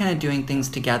always kind of doing things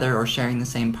together or sharing the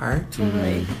same part.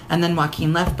 Totally. And then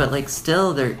Joaquin left, but like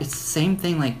still it's the same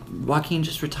thing. Like Joaquin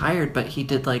just retired, but he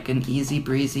did like an easy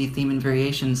breezy theme and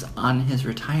variations on his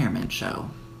retirement show.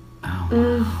 Oh,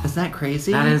 wow. Isn't that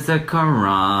crazy? That is a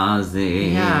crazy.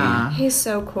 Yeah. He's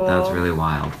so cool. That's really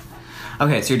wild.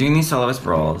 Okay, so you're doing these soloist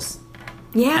roles.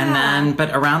 Yeah. And then,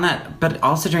 but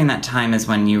also during that time is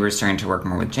when you were starting to work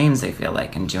more with James, I feel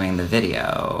like, and doing the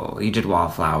video. You did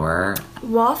Wallflower.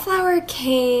 Wallflower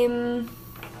came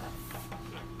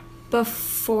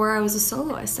before I was a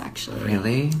soloist, actually.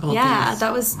 Really? Old Yeah, days.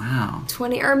 that was Wow.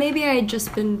 20, or maybe I had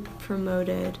just been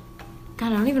promoted.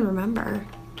 God, I don't even remember.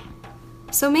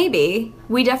 So maybe.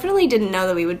 We definitely didn't know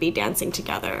that we would be dancing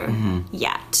together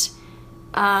yet.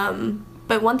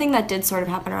 But one thing that did sort of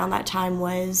happen around that time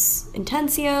was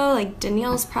Intensio, like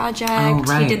Danielle's project. Oh,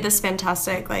 right. He did this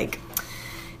fantastic like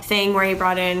thing where he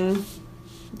brought in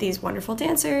these wonderful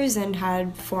dancers and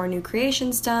had 4 new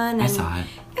creations done. And I saw it.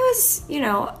 It was,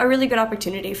 a really good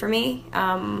opportunity for me.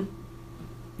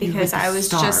 Because were the I was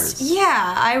stars.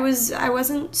 I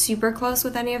wasn't super close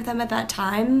with any of them at that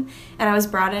time, and I was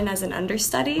brought in as an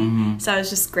understudy, so I was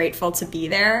just grateful to be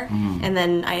there. And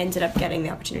then I ended up getting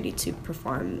the opportunity to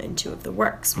perform in 2 of the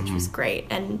works, which was great.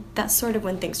 And that's sort of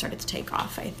when things started to take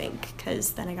off, I think,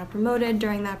 because then I got promoted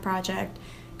during that project,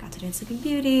 got to dance Sleeping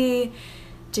Beauty.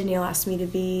 Danielle asked me to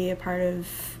be a part of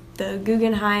the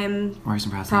Guggenheim Works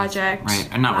in Process. project.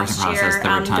 Right. Not Works in last Process, year, the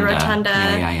Rotunda. The Rotunda.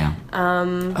 Yeah.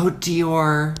 Oh,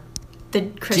 Dior. The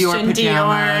Christian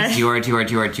pajamas. Dior.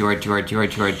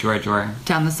 Dior.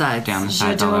 Down the sides. Down the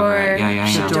sides all over it. Yeah.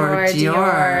 J'adore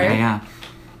Dior.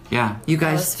 Yeah. You That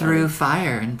guys was threw fun.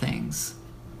 fire and things.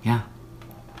 Yeah.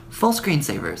 Full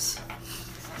screensavers.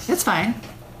 It's fine.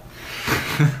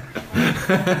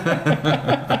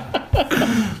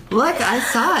 Look, I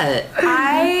saw it.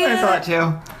 I saw it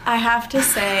too. I have to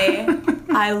say,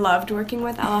 I loved working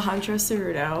with Alejandro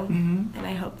Ceruto, and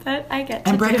I hope that I get to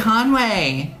And Brett do.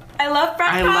 Conway. I love Brett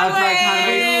Conway. love Brett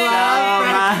Conway so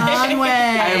much. Conway.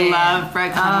 I love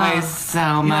Brett Conway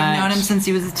so much. I've known him since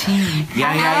he was a teen.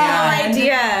 Yeah. No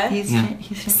idea. He's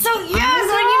So yes,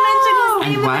 when you mentioned his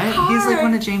name in what? the car, He's like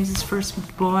one of James's first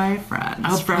boyfriends.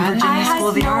 Oh, from Brett? Virginia I had School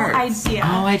of the no Arts. idea.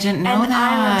 Oh, I didn't know and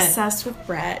that. I'm obsessed with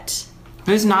Brett.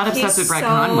 Who's not obsessed He's with Brett so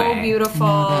Conway? beautiful,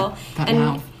 No, that and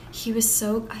mouth. he was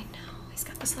so. I know he's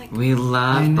got this like. We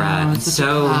love I know, Brett. it's such a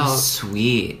So clout.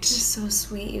 sweet. He's so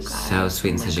sweet, you guys. So sweet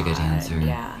and Oh my such a good God, dancer.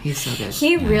 Yeah. He's so good.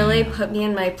 He really put me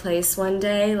in my place one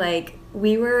day. Like,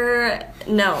 we were.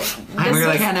 No. I this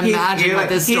really is- can't imagine you're what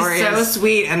this story he's so is.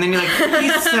 sweet, and then you're like,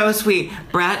 he's so sweet.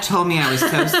 Brett told me I was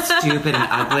so stupid and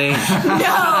ugly. No, no.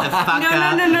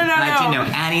 I didn't know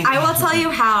anything. I will tell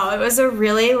you how. It was a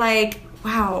really, like,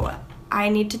 wow, I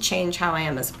need to change how I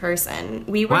am as a person.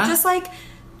 We were What? just, like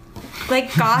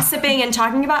gossiping and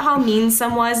talking about how mean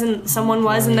someone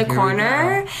was in the here we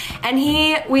corner. And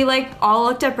we, like, all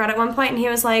looked at Brett at one point, and he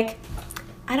was like,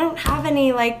 I don't have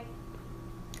any, like,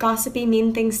 gossipy,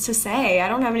 mean things to say. I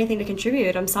don't have anything to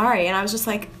contribute. I'm sorry. And I was just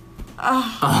like,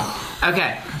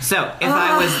 Okay, so if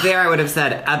I was there, I would have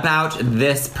said about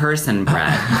this person,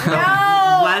 Brett. no.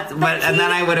 What? And then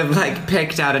I would have like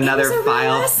picked out another was a real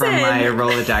file from my lesson.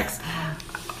 Rolodex.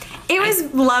 It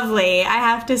was lovely, I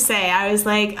have to say. I was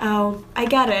like, oh, I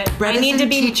get it. Brett I is need in to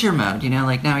be. teacher mode.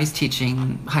 Like now he's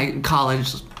teaching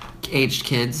college-aged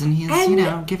kids, and he's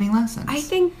And giving lessons. I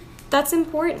think that's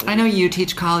important. I know you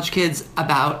teach college kids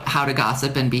about how to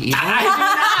gossip and be evil.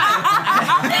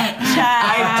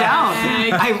 I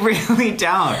don't. I really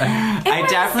don't. I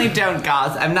definitely don't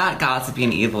gossip. I'm not gossipy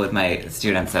and evil with my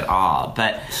students at all.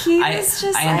 But He I was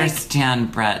just, I like,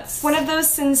 understand Brett's. One of those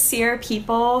sincere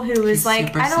people who is He's like,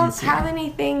 super I don't sincere. have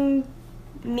anything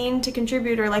mean to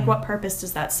contribute, or like, what purpose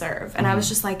does that serve? And I was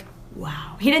just like,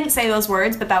 wow. He didn't say those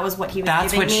words, but that was what he was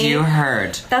That's giving what me. you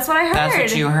heard. That's what I heard. That's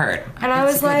what you heard. And I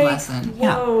That's was a good like, lesson.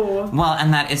 whoa. Well,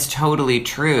 and that is totally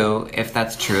true if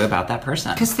that's true about that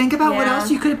person. Because think about what Yeah. else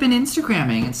you could have been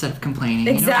Instagramming instead of complaining.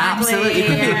 Exactly. Absolutely. You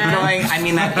could be Yeah. going, I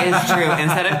mean, that is true.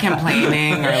 Instead of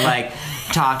complaining or like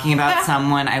talking about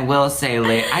someone, I will say,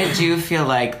 I do feel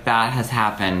like that has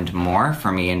happened more for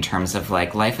me in terms of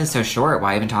like, life is so short.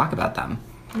 Why even talk about them?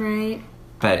 Right.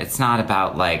 But it's not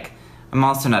about like, I'm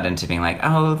also not into being like,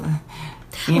 oh,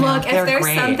 you know, Look, if they're there's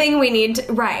great. something we need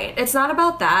to, right, it's not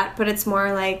about that, but it's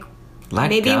more like, Let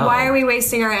maybe go. why are we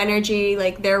wasting our energy?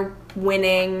 Like, they're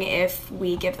winning if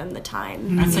we give them the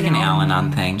time. That's like an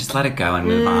Al-Anon thing. Just let it go and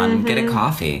move on. Get a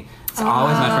coffee. It's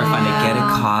always much more fun to get a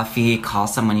coffee, call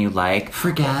someone you like.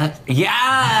 Forget.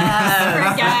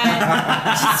 Yeah!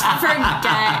 Just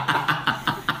forget.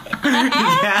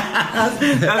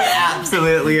 That's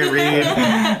absolutely a read.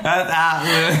 That's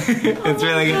absolutely. It's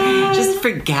really good. Just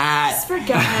forget. Just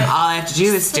forget. All I have to do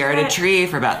is stare at a forget. tree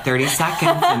for about 30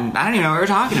 seconds, and I don't even know what we're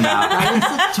talking about. I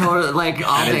was totally like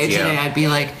all That day is you. today. I'd be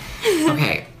like,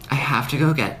 okay, I have to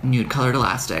go get nude colored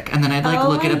elastic, and then I'd like Oh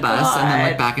look at my a bus and then God.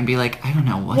 look back and be like, I don't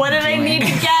know what. What I'm did I doing. need to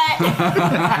get?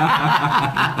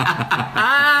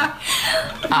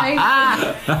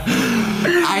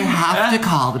 I have to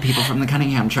call the people from the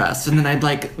Cunningham Trust, and then I'd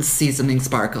like see something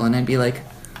sparkle, and I'd be like,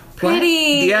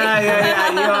 Pretty.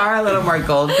 Yeah. You are a little more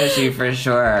goldfishy for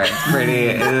sure. It's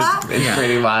pretty wild.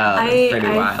 It's pretty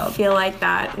I wild. feel like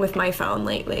that with my phone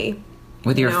lately.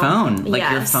 With your No. phone. Like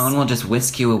your Yes. phone will just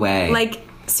whisk you away. Like,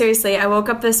 seriously, I woke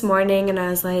up this morning and I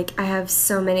was like, I have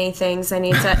so many things I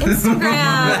need to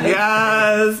Instagram.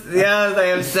 Yes, I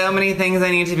have so many things I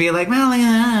need to be like, Malia.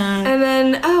 And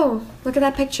then, oh, look at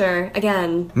that picture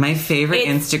again. My favorite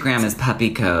It's- Instagram is Puppy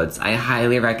Codes. I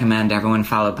highly recommend everyone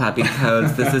follow Puppy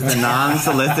Codes. This is a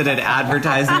non-solicited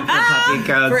advertisement for Puppy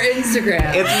Codes. for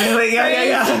Instagram. It's really,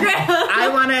 yeah. I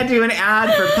want to do an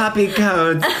ad for Puppy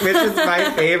Codes, which is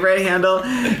my favorite handle.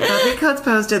 Puppy Codes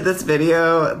posted this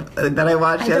video that I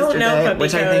watched I don't know yesterday, Puppy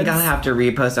which I think Codes. I'll have to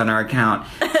repost on our account.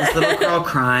 This little girl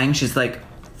crying. She's like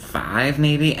 5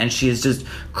 maybe, and she's just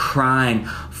crying,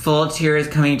 full tears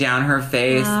coming down her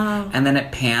face. Wow. And then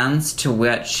it pans to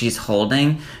what she's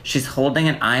holding. She's holding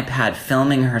an iPad,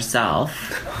 filming herself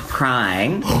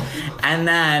crying, and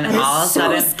then is all of a so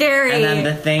sudden, scary. and then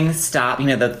the thing stopped. You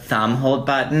know, the thumb hold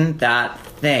button, that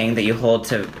thing that you hold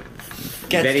to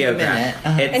Gets to a videograph. minute.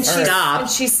 Uh-huh. It And she- stopped. and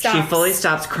she She stops. fully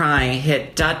stops crying.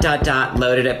 Hit ...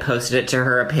 Loaded it. Posted it to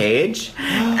her page,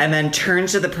 and then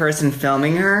turns to the person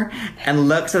filming her and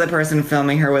looks at the person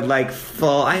filming her with like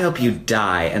full "I hope you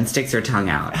die" and sticks her tongue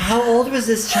out. How old was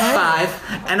this child?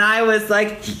 5, and I was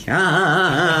like,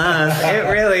 yes. It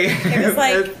really. It was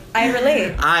like, I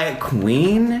relate.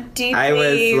 Queen. Deeply I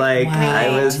was like, I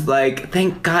relate. was like,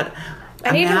 thank God.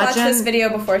 I need to watch Imagine- this video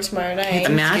before tomorrow night.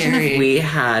 Imagine Scary. if we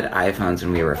had iPhones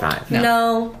when we were 5.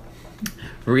 No.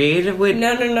 Reed would.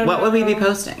 No. What would we be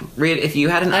posting? Reed, if you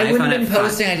had an I iPhone wouldn't have at been 5,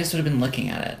 posting. I just would have been looking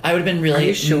at it. I would have been Are really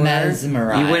you sure?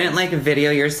 mesmerized. You wouldn't like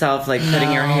video yourself like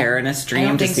putting your No. hair in a I stream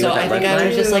don't to think see so. what I that think looked I would like?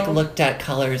 have just like looked at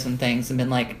colors and things and been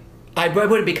like, I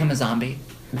would have become a zombie.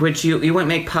 Would you wouldn't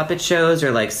make puppet shows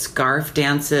or like scarf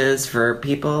dances for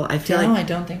people? I feel No, like I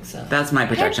don't think so. that's my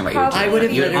projection. What you would do. I would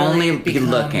have You'd literally only be become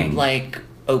looking. like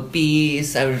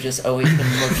obese. I would have just always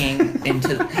been looking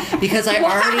into because I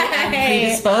already am Why?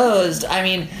 predisposed. I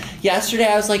mean, yesterday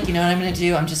I was like, you know what I'm gonna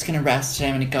do? I'm just gonna rest today.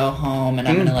 I'm gonna go home and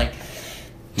I'm gonna like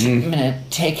I'm gonna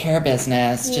take care of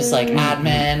business, just like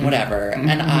admin, whatever.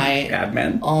 And I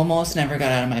Admin. almost never got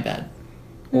out of my bed.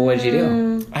 Well, what'd you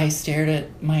do? I stared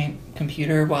at my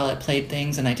computer while it played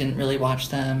things and I didn't really watch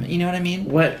them. You know what I mean?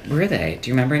 What were they? Do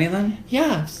you remember any of them?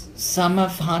 Yeah, some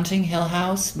of Haunting Hill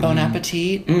House, Bon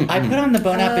Appetit. I put on the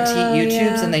Bon Appetit YouTubes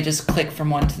yeah. and they just click from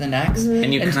one to the next.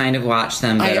 And you kind of watch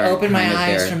them. That I are open my kind of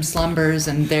eyes there. from slumbers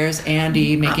and there's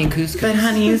Andy making couscous. But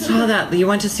honey, you saw that. You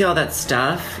went to see all that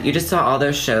stuff. You just saw all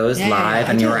those shows Yeah, live,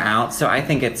 I and you did. were out. So I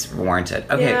think it's warranted.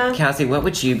 Okay, Yeah. Cassie, what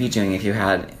would you be doing if you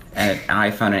had an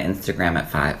iPhone and Instagram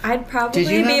at 5? I'd probably Did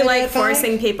you have be it like at 5?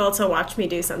 forcing people to watch me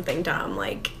do something dumb.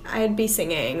 Like, I'd be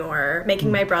singing or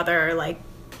making my brother like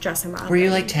dress him up. Were you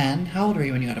like 10? How old were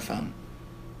you when you got a phone?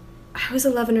 I was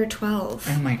 11 or 12.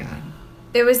 Oh my god.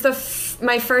 It was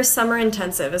my first summer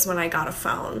intensive is when I got a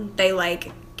phone. They like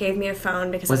gave me a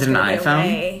phone because Was I it an threw iPhone?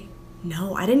 away.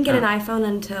 No, I didn't get an Oh. iPhone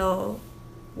until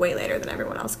way later than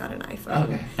everyone else got an iPhone.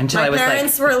 Okay. Until My I was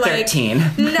parents like were like 13.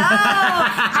 No,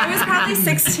 I was probably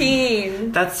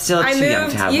 16. That's still I too young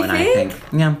moved- to have you one, I think? think.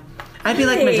 Yeah. I'd be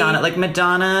like Really? Madonna. Like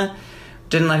Madonna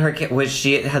didn't let her kid.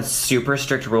 She had super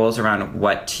strict rules around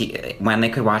when they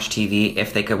could watch TV,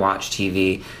 if they could watch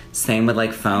TV. Same with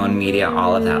like phone, media,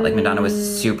 all of that. Like Madonna was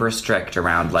super strict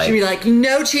around like. She'd be like,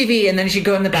 no TV, and then she'd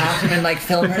go in the bathroom and like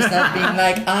film herself being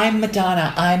like, I'm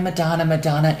Madonna,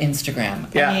 Madonna, Instagram.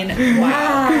 Yeah. I mean,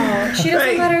 wow. She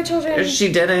doesn't let her children.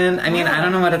 She didn't. I mean, I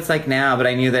don't know what it's like now, but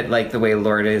I knew that like the way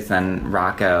Lourdes and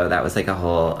Rocco, that was like a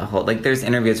whole like. There's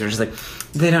interviews where she's like,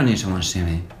 they don't need to watch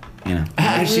TV. you know.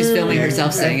 She's filming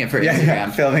herself saying it for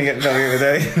Instagram. filming it with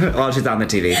her while she's on the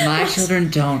TV. My children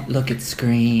don't look at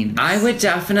screens. I would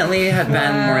definitely have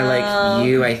been more like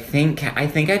you. I think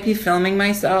I'd be filming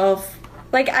myself.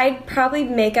 Like, I'd probably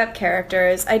make up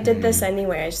characters. I did this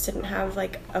anyway. I just didn't have,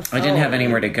 like, a phone. I didn't have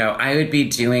anywhere to go. What I'd be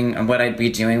doing then. I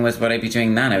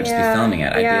would just be filming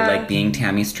it. I'd be, like, being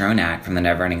Tammy Stronach from The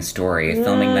Neverending Story,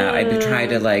 filming that. I'd be trying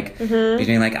to, like, be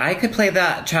doing, like, I could play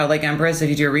that Childlike Empress if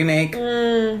you do a remake.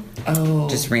 Oh.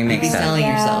 Just remake I'd be stuff. selling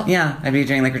yourself. Yeah, I'd be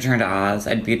doing, like, Return to Oz.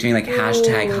 I'd be doing, like,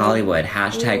 hashtag Hollywood,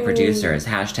 hashtag producers,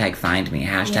 hashtag find me,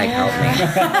 hashtag help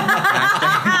me.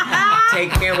 Hashtag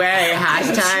take me away,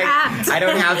 hashtag I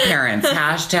don't have parents,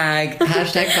 hashtag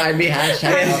find me,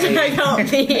 hashtag help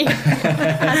me.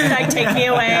 Hashtag take me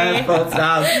away. full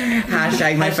stop,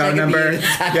 hashtag my phone number.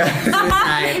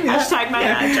 Hashtag my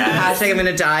address. Hashtag I'm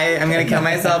gonna die, I'm gonna kill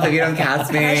myself if you don't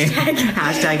cast me.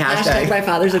 Hashtag my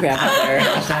father's a grandfather.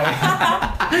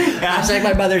 Hashtag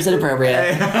my mother's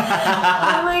inappropriate.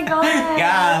 Oh my god.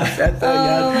 Yeah, that's so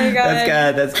Oh my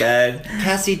god. That's good.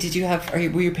 Cassie,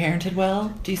 were you parented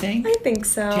well, do you think? I think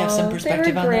so. Do you have some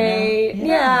perspective they on were that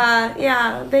now? great.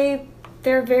 Yeah.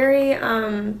 They're very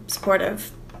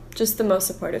supportive. Just the most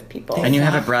supportive people. And you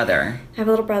have a brother. I have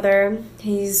a little brother.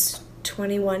 He's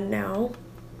 21 now.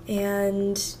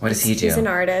 And What does he do? He's an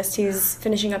artist. He's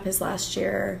finishing up his last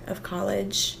year of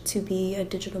college to be a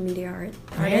digital media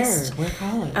artist. Where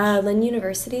college? Lynn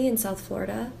University in South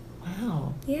Florida.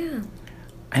 Wow. Yeah.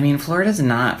 I mean, Florida's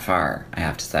not far, I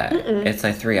have to say. It's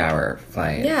a 3-hour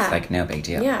flight. Yeah. It's like no big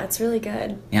deal. Yeah, it's really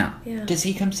good. Yeah. Yeah. Does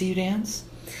he come see you dance?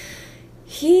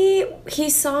 He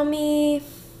saw me.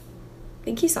 I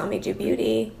think he saw me do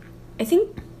beauty. I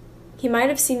think he might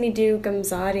have seen me do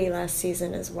Gamzati last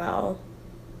season as well.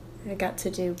 I got to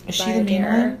do. Is she the mean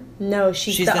one? No,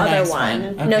 she's the other nice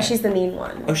one. one. No, Okay. she's the mean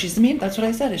one. Oh, she's the mean. That's what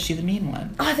I said. Is she the mean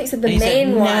one? Oh, I thought you said the And you said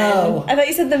main one. no. I thought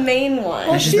you said the main one.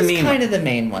 Well, she's she's the mean kind one. of the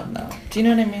main one, though. Do you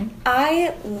know what I mean?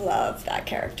 I love that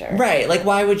character. Right. Like,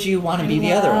 why would you want to be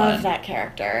the other Love one? that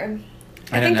character.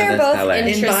 I I don't think know they're this both fella. In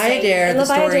interesting. Bayadere, the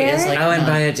story is like Oh, in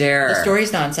Bayadere. The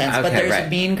story's nonsense, but Okay, there's right. a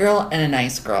mean girl and a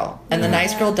nice girl. And the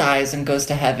nice girl dies and goes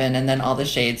to heaven, and then all the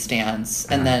shades dance.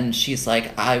 And then she's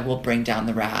like, I will bring down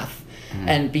the wrath.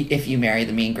 And if you marry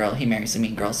the mean girl, he marries the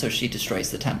mean girl, so she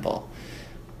destroys the temple.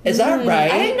 Is that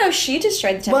right? I didn't know she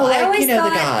destroyed the temple. Well, like, I always you know,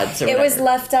 the thought gods or it was whatever.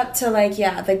 left up to, like,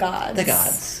 the gods. The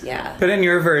gods. Yeah. But in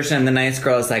your version, the nice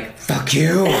girl is like, fuck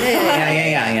you.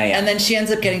 Yeah. And then she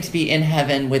ends up getting to be in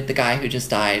heaven with the guy who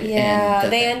just died. Yeah, in the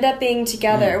they thing. end up being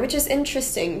together, which is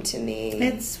interesting to me.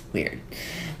 It's weird.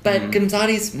 But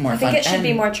Gamzati's more I think fun. it should and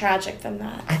be more tragic than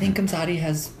that. I think Gamzati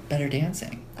has better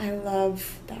dancing. I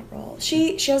love that role.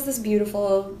 She has this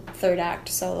beautiful third act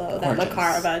solo that Gorgeous.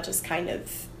 Makarova just kind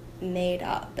of made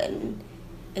up and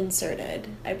inserted,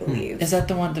 I believe. Is that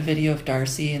the one, the video of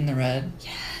Darcy in the red?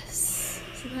 Yes.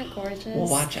 Isn't that gorgeous? We'll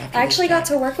watch after I actually this got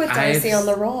to work with Darcy I've- on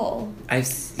the role.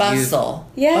 Bustle.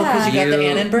 Yeah. Oh, because you got the You-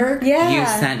 Annenberg? Yeah. You've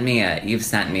sent me it. You've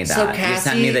sent me that. So you sent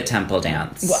Cassie- me the temple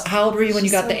dance. Well, how old were you when you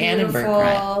She's got the so Annenberg beautiful.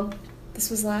 grant? This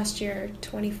was last year,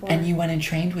 24. And you went and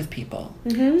trained with people.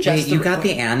 Mm-hmm. Wait, you got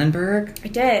the Annenberg? I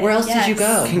did. Where else did you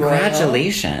go?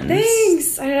 Congratulations.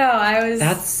 Thanks. I know. I was.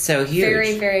 That's so huge.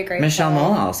 Very, very grateful. Michelle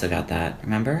Mola also got that,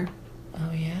 remember?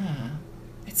 Oh, yeah.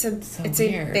 It's a So it's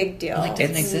weird. a big deal. Like,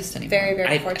 doesn't It's exist anymore. Very,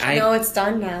 very fortunate. No, it's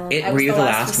done now. I Were was you the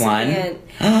last one? recipient.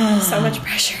 So much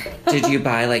pressure. Did you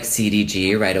buy like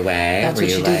CDG right away? That's Were what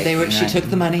you she did. like, She took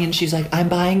the money and she's like, I'm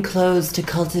buying clothes to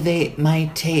cultivate my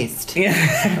taste.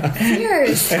 Yeah.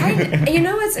 Years. You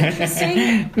know what's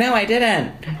interesting? No, I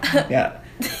didn't. Yeah.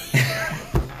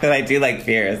 But I do like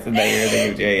Fierce, and that you're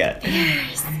thinking of doing it.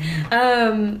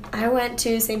 I went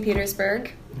to St.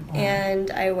 Petersburg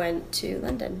and I went to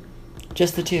London.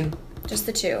 Just the two. Just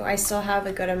the two. I still have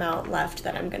a good amount left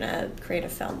that I'm gonna create a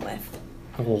film with.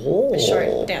 Oh. A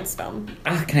short dance film.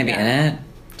 Can I be in it?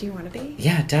 Do you want to be?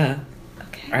 Yeah, duh.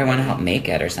 Okay. Or I want to help make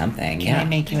it or something. Can yeah. I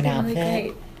make you an That'd be outfit? really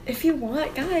great. If you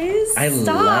want, guys. I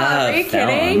Stop. love Are you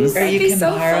kidding? films. Or That'd you be can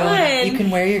so borrow. fun. You can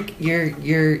wear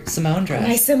your Simone dress.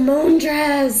 My Simone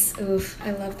dress. Oof,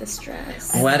 I love this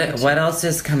dress. What else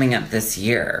is coming up this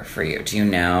year for you? Do you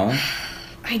know?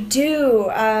 I do.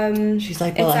 She's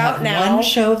like, well, it's I out have now. one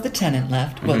show of The Tenant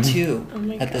left. Well, two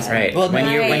my at this God. Right. point. Well, when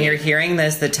Right. you're hearing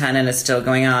this, The Tenant is still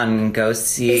going on. Go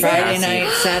see Friday Cassie. night,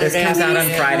 Saturday This comes out on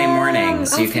night. Friday morning,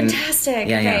 so oh, you can. fantastic.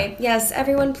 Yeah, okay. yeah. Yes,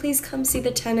 everyone, please come see The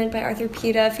Tenant by Arthur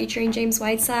Pita, featuring James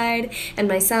Whiteside and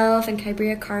myself and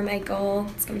Kybria Carmichael.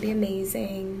 It's going to be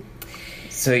amazing.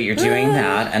 So you're doing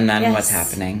that, and then Yes. what's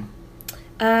happening?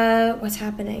 What's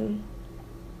happening?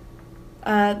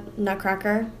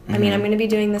 Nutcracker. I mean, I'm going to be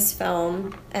doing this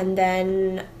film, and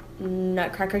then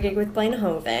Nutcracker gig with Blaine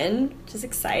Hoven, which is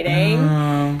exciting.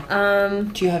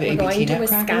 Do you have We're ABT going to Nutcracker?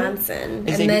 Wisconsin,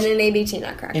 Is and then ABT an ABT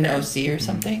Nutcracker. in OC or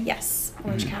something? Yes,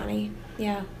 Orange County.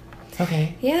 Yeah.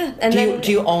 Okay. Yeah, and Do then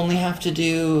you only have to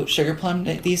do Sugar Plum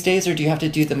these days, or do you have to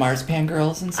do the Marzipan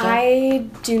Girls and stuff? I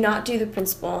do not do the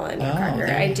principal in Nutcracker.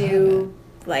 there I you do,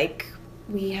 like,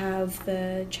 we have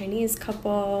the Chinese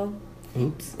couple.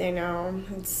 Oops. You know,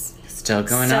 it's Still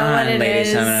going Still on, what it ladies,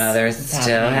 is. gentlemen, and others. It's It's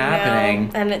still happening.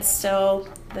 happening. and it's still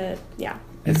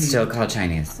It's still called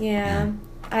Chinese. Yeah.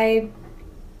 I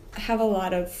have a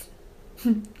lot of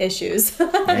issues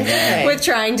Okay. with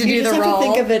trying to You do just the have role. to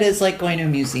think of it as like going to a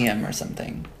museum or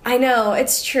something. I know,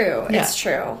 it's true. Yeah. It's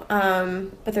true.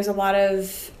 But there's a lot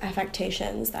of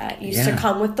affectations that used to Yeah.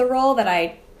 come with the role that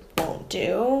I won't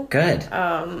do. Good.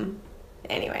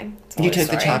 Anyway. it's You another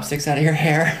took the story. chopsticks out of your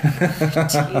hair.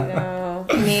 You know,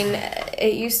 I mean,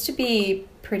 it used to be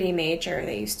pretty major.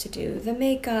 They used to do the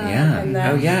makeup. Yeah. And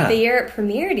Oh, yeah. the year it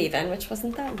premiered even, which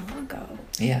wasn't that long ago.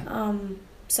 Yeah.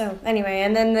 So anyway,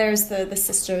 and then there's the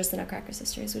sisters, the Nutcracker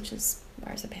sisters, which is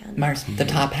Marzipan. The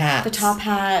top hats. The top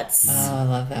hats. Oh, I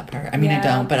love that part. I mean, I Yeah.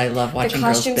 don't, but I love The watching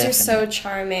girls costumes biff are and so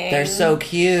charming. they're so The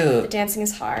cute. dancing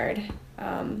is hard.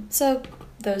 So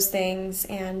those things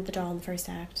and the doll in the first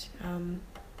act.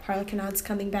 Harlequinades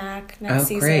coming back next Oh,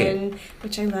 season, great.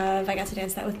 which I love. I got to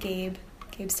dance that with Gabe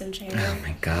Stoneshare. Oh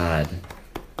my god.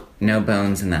 No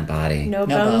bones in that body. No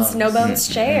bones. bones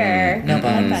Chair. No I like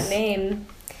bones. that name.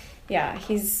 Yeah,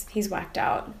 he's whacked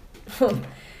out. Oh,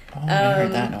 I haven't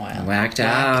heard that in a while. Whacked Whacked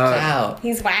out. out.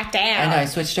 He's whacked out. I know, I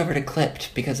switched over to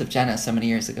clipped because of Jenna so many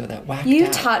years ago that whacked You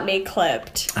out. taught me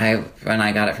clipped. And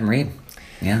I got it from Reed.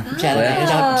 Yeah. Jenna made it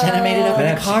up. Jenna made it up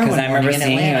in the car Because one I remember morning in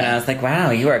seeing you and Atlanta. I was like,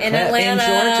 wow, you are In clipped.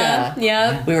 Atlanta. Georgia.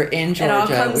 Yep. We were in It all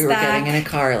Georgia. comes We were back. getting in a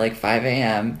car at like 5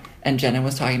 a.m. And Jenna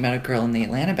was talking about a girl in the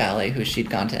Atlanta Ballet who she'd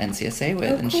gone to NCSA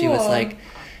with. Oh, and she was cool. like,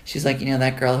 she's like, you know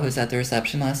that girl who was at the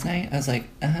reception last night? I was like,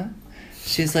 uh-huh.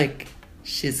 She's like,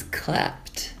 she's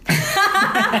clapped.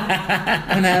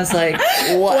 And I was like,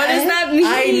 what? What does that mean?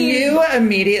 I knew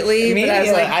immediately. But I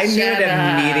was like, I knew it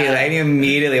Jenna. immediately. I knew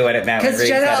immediately what it meant. when Because Reed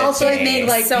Jenna said it also to me. made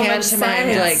like So much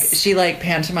pantomimed, sense. like she like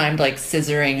pantomimed like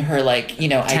scissoring her like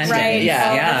Tendon. Right, yeah,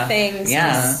 all yeah. the things.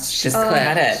 Yeah. Just- Just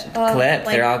cut it. Clip. like,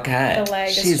 They're all cut. The leg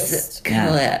is she's just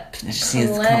clipped. She's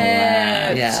clipped. clipped.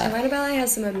 Yeah. Atlanta Ballet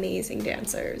has some amazing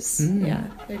dancers. Mm. Yeah,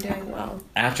 they're doing well.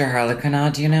 After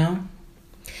Harlequinade, do you know?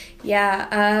 Yeah,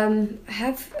 I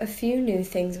have a few new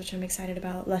things which I'm excited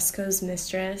about. Lesko's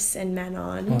Mistress and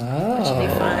Menon, which will be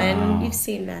Whoa. fun. You've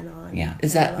seen Menon. Yeah.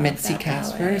 Is I that love Mitzi that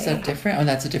Casper? Is ballet. that different? Oh,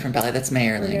 that's a different ballet. That's We're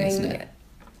Mayerling, isn't doing- it?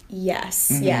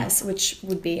 Yes, yes, which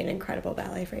would be an incredible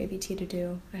ballet for ABT to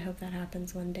do. I hope that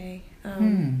happens one day.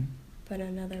 But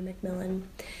another Macmillan.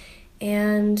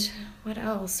 And what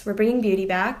else? We're bringing Beauty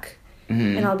back,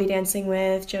 and I'll be dancing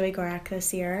with Joey Gorak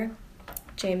this year.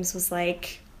 James was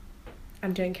like,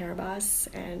 I'm doing Carabas,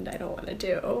 and I don't want to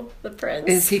do the Prince.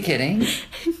 Is he kidding?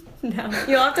 No,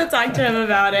 you'll have to talk to him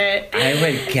about it. I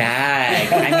would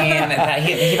gag. I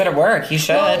mean, he better work. He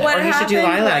should. Well, what or he should do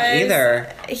happened Lilac was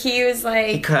either. He was like,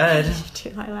 He could.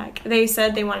 do Lilac. They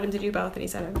said they wanted him to do both, and he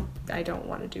said, I don't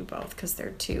want to do both because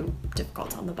they're too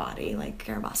difficult on the body. Like,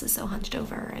 Carabas is so hunched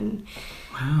over, and,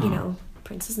 you know,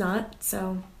 Prince is not,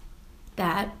 so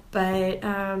that. But,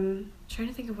 trying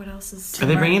to think of what else is Are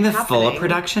they bringing the full happening.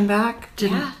 production back?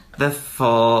 Yeah. The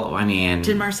full, I mean...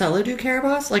 Did Marcelo do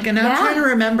Carabas? Like, and I'm Yeah. trying to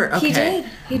remember. Okay. He did.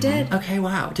 He did. Okay,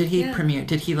 wow. Did he Yeah. premiere?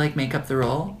 Did he like make up the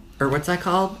role? Or what's that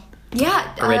called?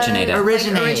 Yeah. Originated.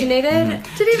 Originated.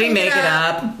 Did he make it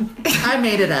up? I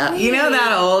made it up. You know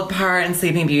that old part in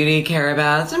Sleeping Beauty,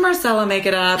 Carabas? Did Marcella make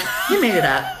it up? You made it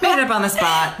up. Made it up on the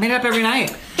spot. Made it up every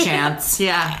night. Chance.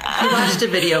 Yeah. He watched a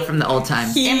video from the old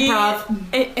times.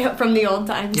 Improv. From the old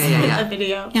times. Yeah. A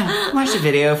video. Yeah. Watched a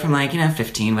video from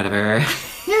 15, whatever.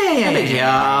 Yeah. Big deal.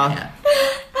 Yeah.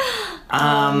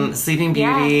 Sleeping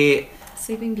Beauty.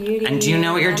 Sleeping Beauty. And do you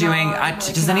know what you're doing?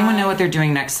 Does anyone know what they're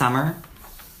doing next summer?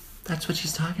 That's what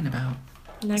she's talking about.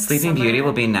 Next Sleeping summer? Beauty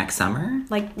will be next summer?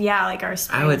 like our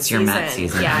spring Oh, it's your Met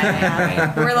season.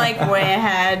 Yeah. We're like way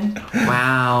ahead.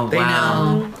 Wow. They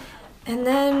wow. know. And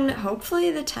then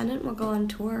hopefully the Tenant will go on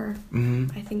tour.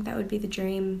 I think that would be the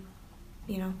dream,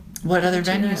 What other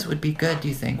Do venues that. would be good, do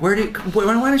you think? Why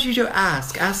don't you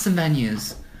ask some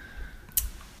venues?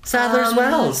 Sadler's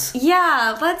Wells.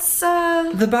 Yeah, let's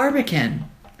The Barbican.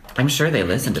 I'm sure they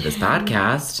listen to this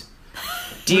podcast.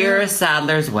 Dear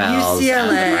Sadler's Wells.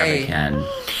 UCLA. and the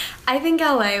Barbican. I think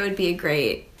LA would be a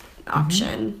great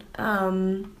option.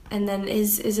 And then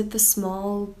is it the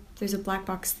small there's a black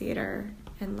box theater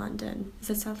in London. Is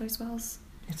it Sadler's Wells?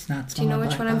 It's not Do you know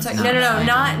which one I'm talking? No,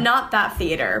 No, I not that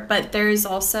theater. But there's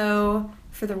also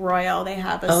for the Royal. They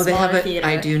have a Oh, they have smaller it. theater.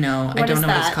 I do know. I What don't is know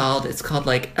what that? it's called. It's called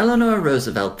like Eleanor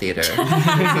Roosevelt Theater. Things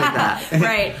like that.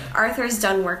 Right. Arthur's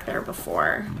done work there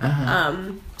before. Uh-huh.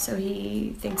 So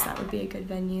he thinks that would be a good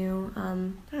venue. I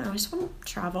don't know. I just want to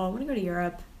travel. I want to go to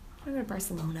Europe. I want to go to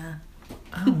Barcelona.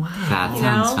 Oh wow. That You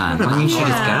sounds know? fun. Well, you should just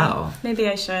Yeah. go. Maybe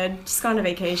I should just go on a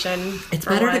vacation. It's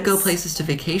for better to go once. places to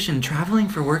vacation. Traveling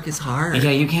for work is hard.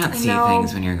 Yeah, you can't see know,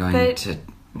 things when you're going but- to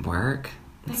work.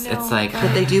 It's, know, it's like,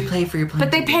 But they do pay for your plane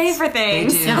But they pay tickets. for They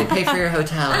things. do. They pay for your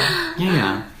hotel.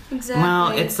 yeah. Exactly. Well,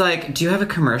 it's like, do you have a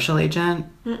commercial agent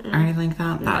or anything like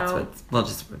that? That's No. what. We'll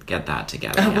just get that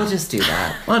together. We'll yeah. just do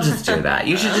that. We'll just do that.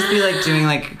 You should just be like doing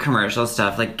like commercial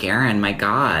stuff. Like Garen, my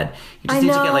God, you just I need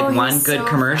to get know, like one he's good so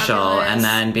commercial fabulous. and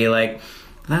then be like,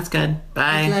 that's good.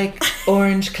 Bye. Like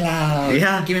orange cloud.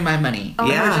 Yeah. Give me my money. Oh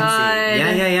yeah. my God.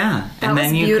 Yeah. That and was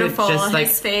then you beautiful. could just like,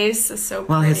 his face is so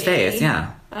well, his pretty. face,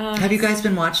 yeah. Have you guys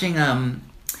been watching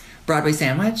Broadway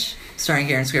Sandwich starring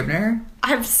Garen Scribner?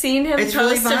 I've seen him It's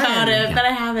really post fun. about it, Yeah. but I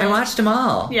haven't. I watched them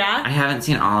all. I Yeah. haven't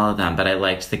seen all of them, but I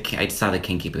liked I saw the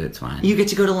Kinky Boots one. You get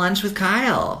to go to lunch with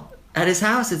Kyle at his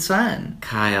house. It's fun.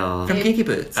 Kyle. From Kinky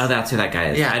Boots. Oh, that's who that guy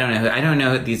is. Yeah. I don't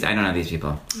know these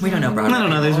people. We don't know Broadway. I don't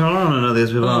know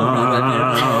these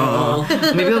people.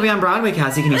 Maybe he'll be on Broadway,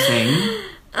 Cassie. Can you sing?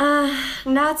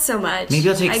 Not so much. Maybe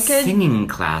you'll take I could. singing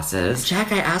classes.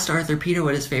 Jack, I asked Arthur Peter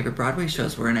what his favorite Broadway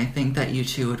shows were, and I think that you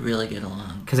two would really get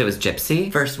along. Because it was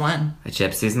Gypsy. First one.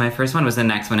 Gypsy's my first one. Was the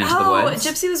next one Into the Oh, Woods?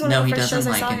 Gypsy was one No, of he the first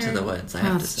doesn't shows I like saw Into her. the Woods. I Oh,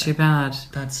 have to that's say. too bad.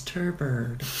 That's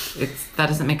Turbird. That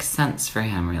doesn't make sense for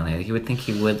him, really. You would think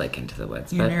he would like Into the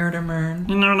Woods, You but narrowed him in.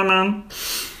 you know what I mean.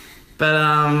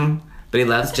 But he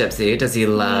loves Gypsy. Does he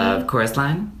love Chorus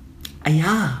Line?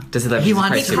 Yeah. Does he love He Jesus wants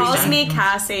Christ He to calls Superstar? me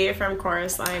Cassie from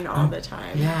Chorus Line all the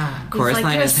time. Yeah. Chorus like,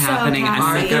 Line "You're is so happening. I'm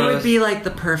gonna Cassie." It go. would be like the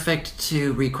perfect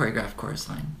to re-choreograph Chorus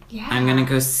Line. Yeah. I'm gonna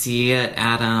go see it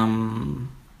at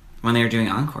when they were doing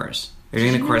encores. They're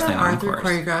doing the Chorus Line Arthur encores.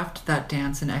 choreographed that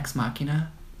dance in Ex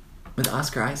Machina with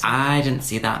Oscar Isaac. I didn't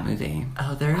see that movie.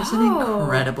 Oh, there is an Oh.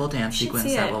 incredible dance Should sequence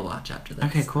see that it. we'll watch after this.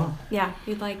 Okay, cool. Yeah,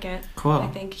 you'd like it. Cool. I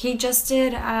think he just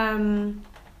did. Oh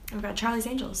God, Charlie's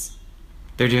Angels.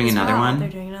 They're doing as another well. They're one.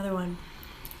 doing another one.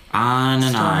 On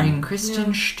and Starring on. Kristen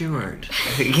No. Stewart.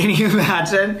 Can you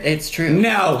imagine? It's true.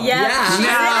 No. Yes.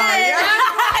 Yeah.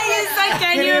 He's like,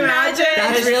 can you imagine?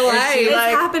 That's real life. It's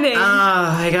happening. Oh,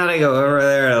 I gotta go over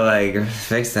there to like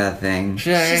fix that thing. I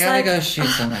She's gotta like- go shoot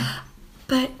something.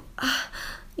 But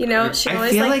you know, she I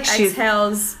always feel like like she's-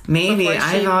 exhales. Maybe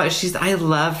before she- I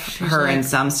love her in like-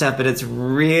 some stuff, but it's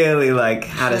really like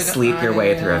how to She's like, sleep your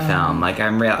way through a I, film. Like I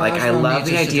Boswell love needs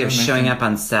the us to idea of do my showing thing. up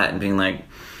on set and being like,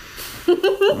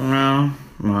 well,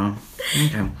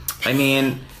 okay. I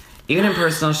mean, even in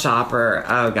Personal Shopper,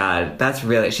 oh god, that's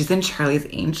really she's in Charlie's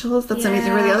Angels. That's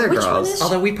amazing for the Yeah. other Which one girls. is she?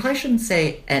 Although we probably shouldn't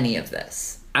say any of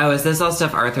this. Oh, is this all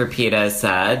stuff Arthur Pita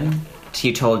said?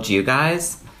 He told you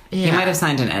guys? He Yeah. might have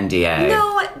signed an NDA.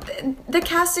 No, the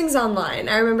casting's online.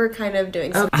 I remember kind of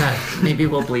doing Oh something. god, maybe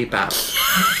we'll bleep out.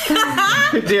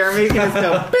 Jeremy can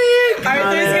go big.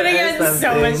 Arthur's gonna get in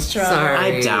so much trouble. Sorry.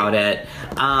 I doubt it.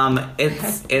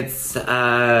 It's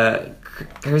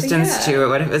Kristen Yeah. Stewart.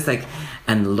 What if it was like,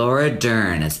 and Laura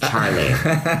Dern as Charlie?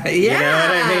 Yeah. You know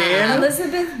what I mean?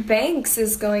 Elizabeth Banks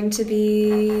is going to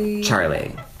be.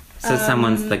 Charlie. So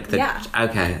someone's like the yeah.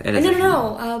 okay. It is.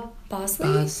 No. Bosley.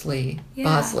 Bosley. Yeah,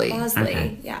 Bosley. Bosley.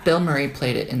 Okay. Yeah. Bill Murray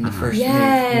played it in the first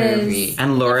Yes. movie.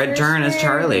 And Laura The first Dern as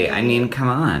Charlie. movie. I mean, come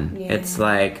on. Yeah. It's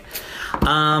like.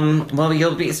 Well,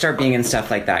 you'll start being in stuff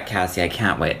like that, Cassie. I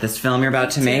can't wait. This film you're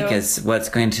about to make too. is what's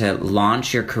going to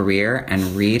launch your career,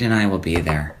 and Reed and I will be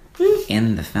there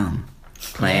in the film,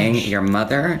 playing your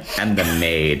mother and the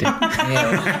maid. I'm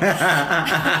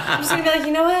just gonna be like,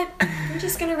 you know what? I'm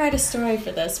just gonna write a story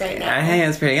for this right now. I think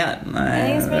it's pretty good.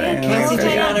 think it's pretty good. Cassie, do you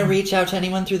Yeah. want to reach out to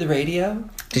anyone through the radio?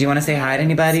 Did you want to say hi to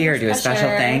anybody or do a special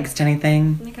Pressure. thanks to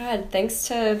anything? Oh my god, thanks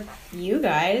to you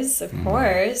guys, of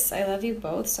course. I love you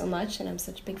both so much and I'm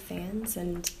such big fans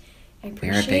and I We're a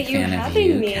appreciate big you fan of having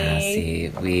you, me.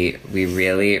 Cassie. We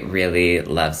really, really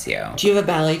loves you. Do you have a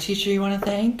ballet teacher you want to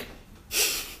thank?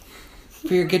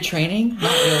 For your good training?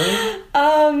 Not really.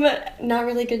 Not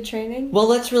really good training. Well,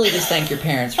 let's really just thank your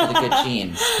parents for the good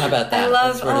genes. How about that? I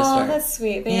love, That's where to start. that's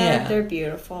sweet. Yeah. They're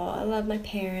beautiful. I love my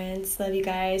parents. Love you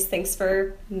guys. Thanks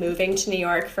for moving to New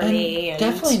York for And me. And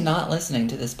definitely not listening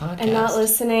to this podcast. and not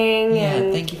listening. Yeah,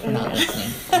 and thank you for not listening.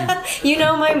 You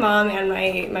know, my mom and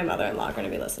my mother-in-law are going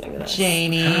to be listening to this.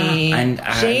 Janie. And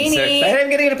I'm so Janie. excited I'm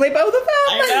getting to play both of them.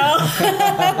 I know.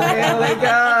 Really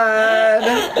good.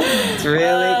 It's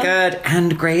really good.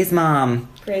 And Gray's mom.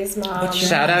 Gray's mom. What's your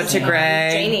Shout out mom's to name? Gray.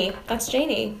 Janie. That's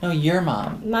Janie. No, your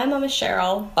mom. My mom is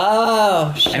Cheryl.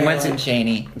 Oh, Cheryl And what's and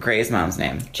Janie. Gray's mom's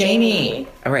name. Jamie.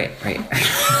 Oh, right. And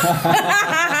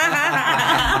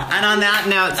on that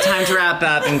note, it's time to wrap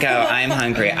up and go. I'm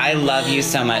hungry. I love you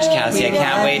so much, Cassie. I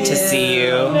can't wait to see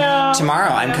you tomorrow.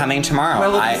 I'm coming tomorrow.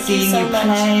 Well, we'll be seeing so you much.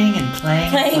 playing and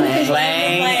playing and playing.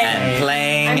 playing and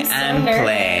playing I'm so and nervous.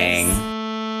 playing.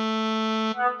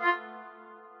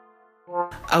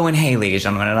 Oh, and hey, ladies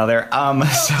and gentlemen, oh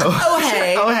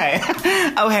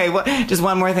hey, what, just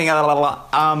one more thing.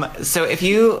 So if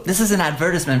you This is an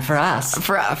advertisement for us.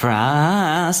 for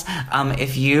us,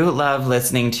 if you love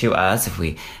listening to us, if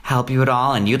we help you at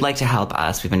all, and you'd like to help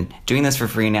us, we've been doing this for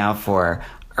free now for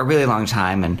a really long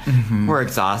time, and we're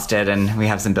exhausted, and we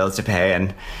have some bills to pay,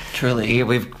 and Truly.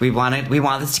 we want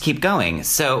this to keep going.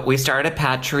 So we started a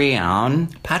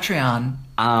Patreon.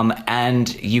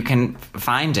 And you can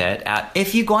find it at...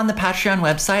 If you go on the Patreon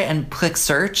website and click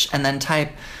search and then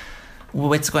type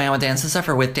what's going on with dance and stuff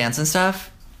or with dance and stuff,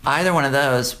 either one of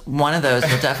those you'll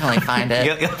definitely find it.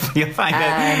 You'll find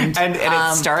it. And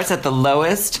it starts at the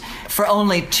lowest. For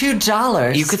only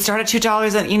 $2. You could start at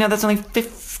 $2, and that's only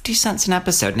 50 cents an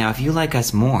episode. Now, if you like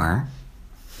us more,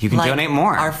 you can donate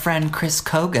more. Our friend Chris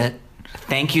Kogut.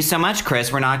 Thank you so much,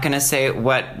 Chris. We're not going to say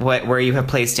where you have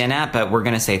placed in at, but we're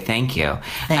going to say thank you.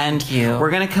 Thank you.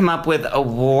 We're going to come up with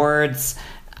awards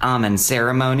and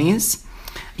ceremonies.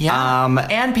 Yeah.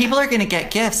 And people are going to get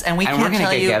gifts, and we And can't we're gonna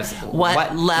tell get you gifts.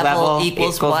 what level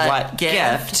equals what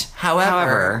gift.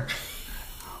 However,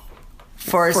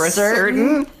 for a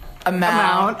certain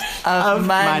amount of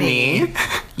money,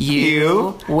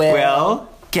 you will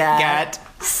get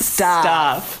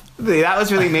stuff. That was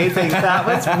really amazing. That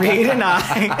was Reed and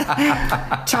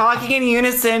I talking in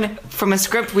unison from a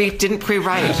script we didn't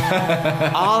pre-write.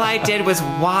 All I did was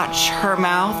watch her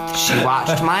mouth, she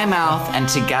watched my mouth, and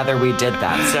together we did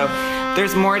that. So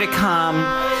there's more to come.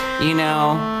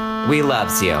 We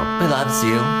loves you. We loves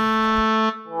you.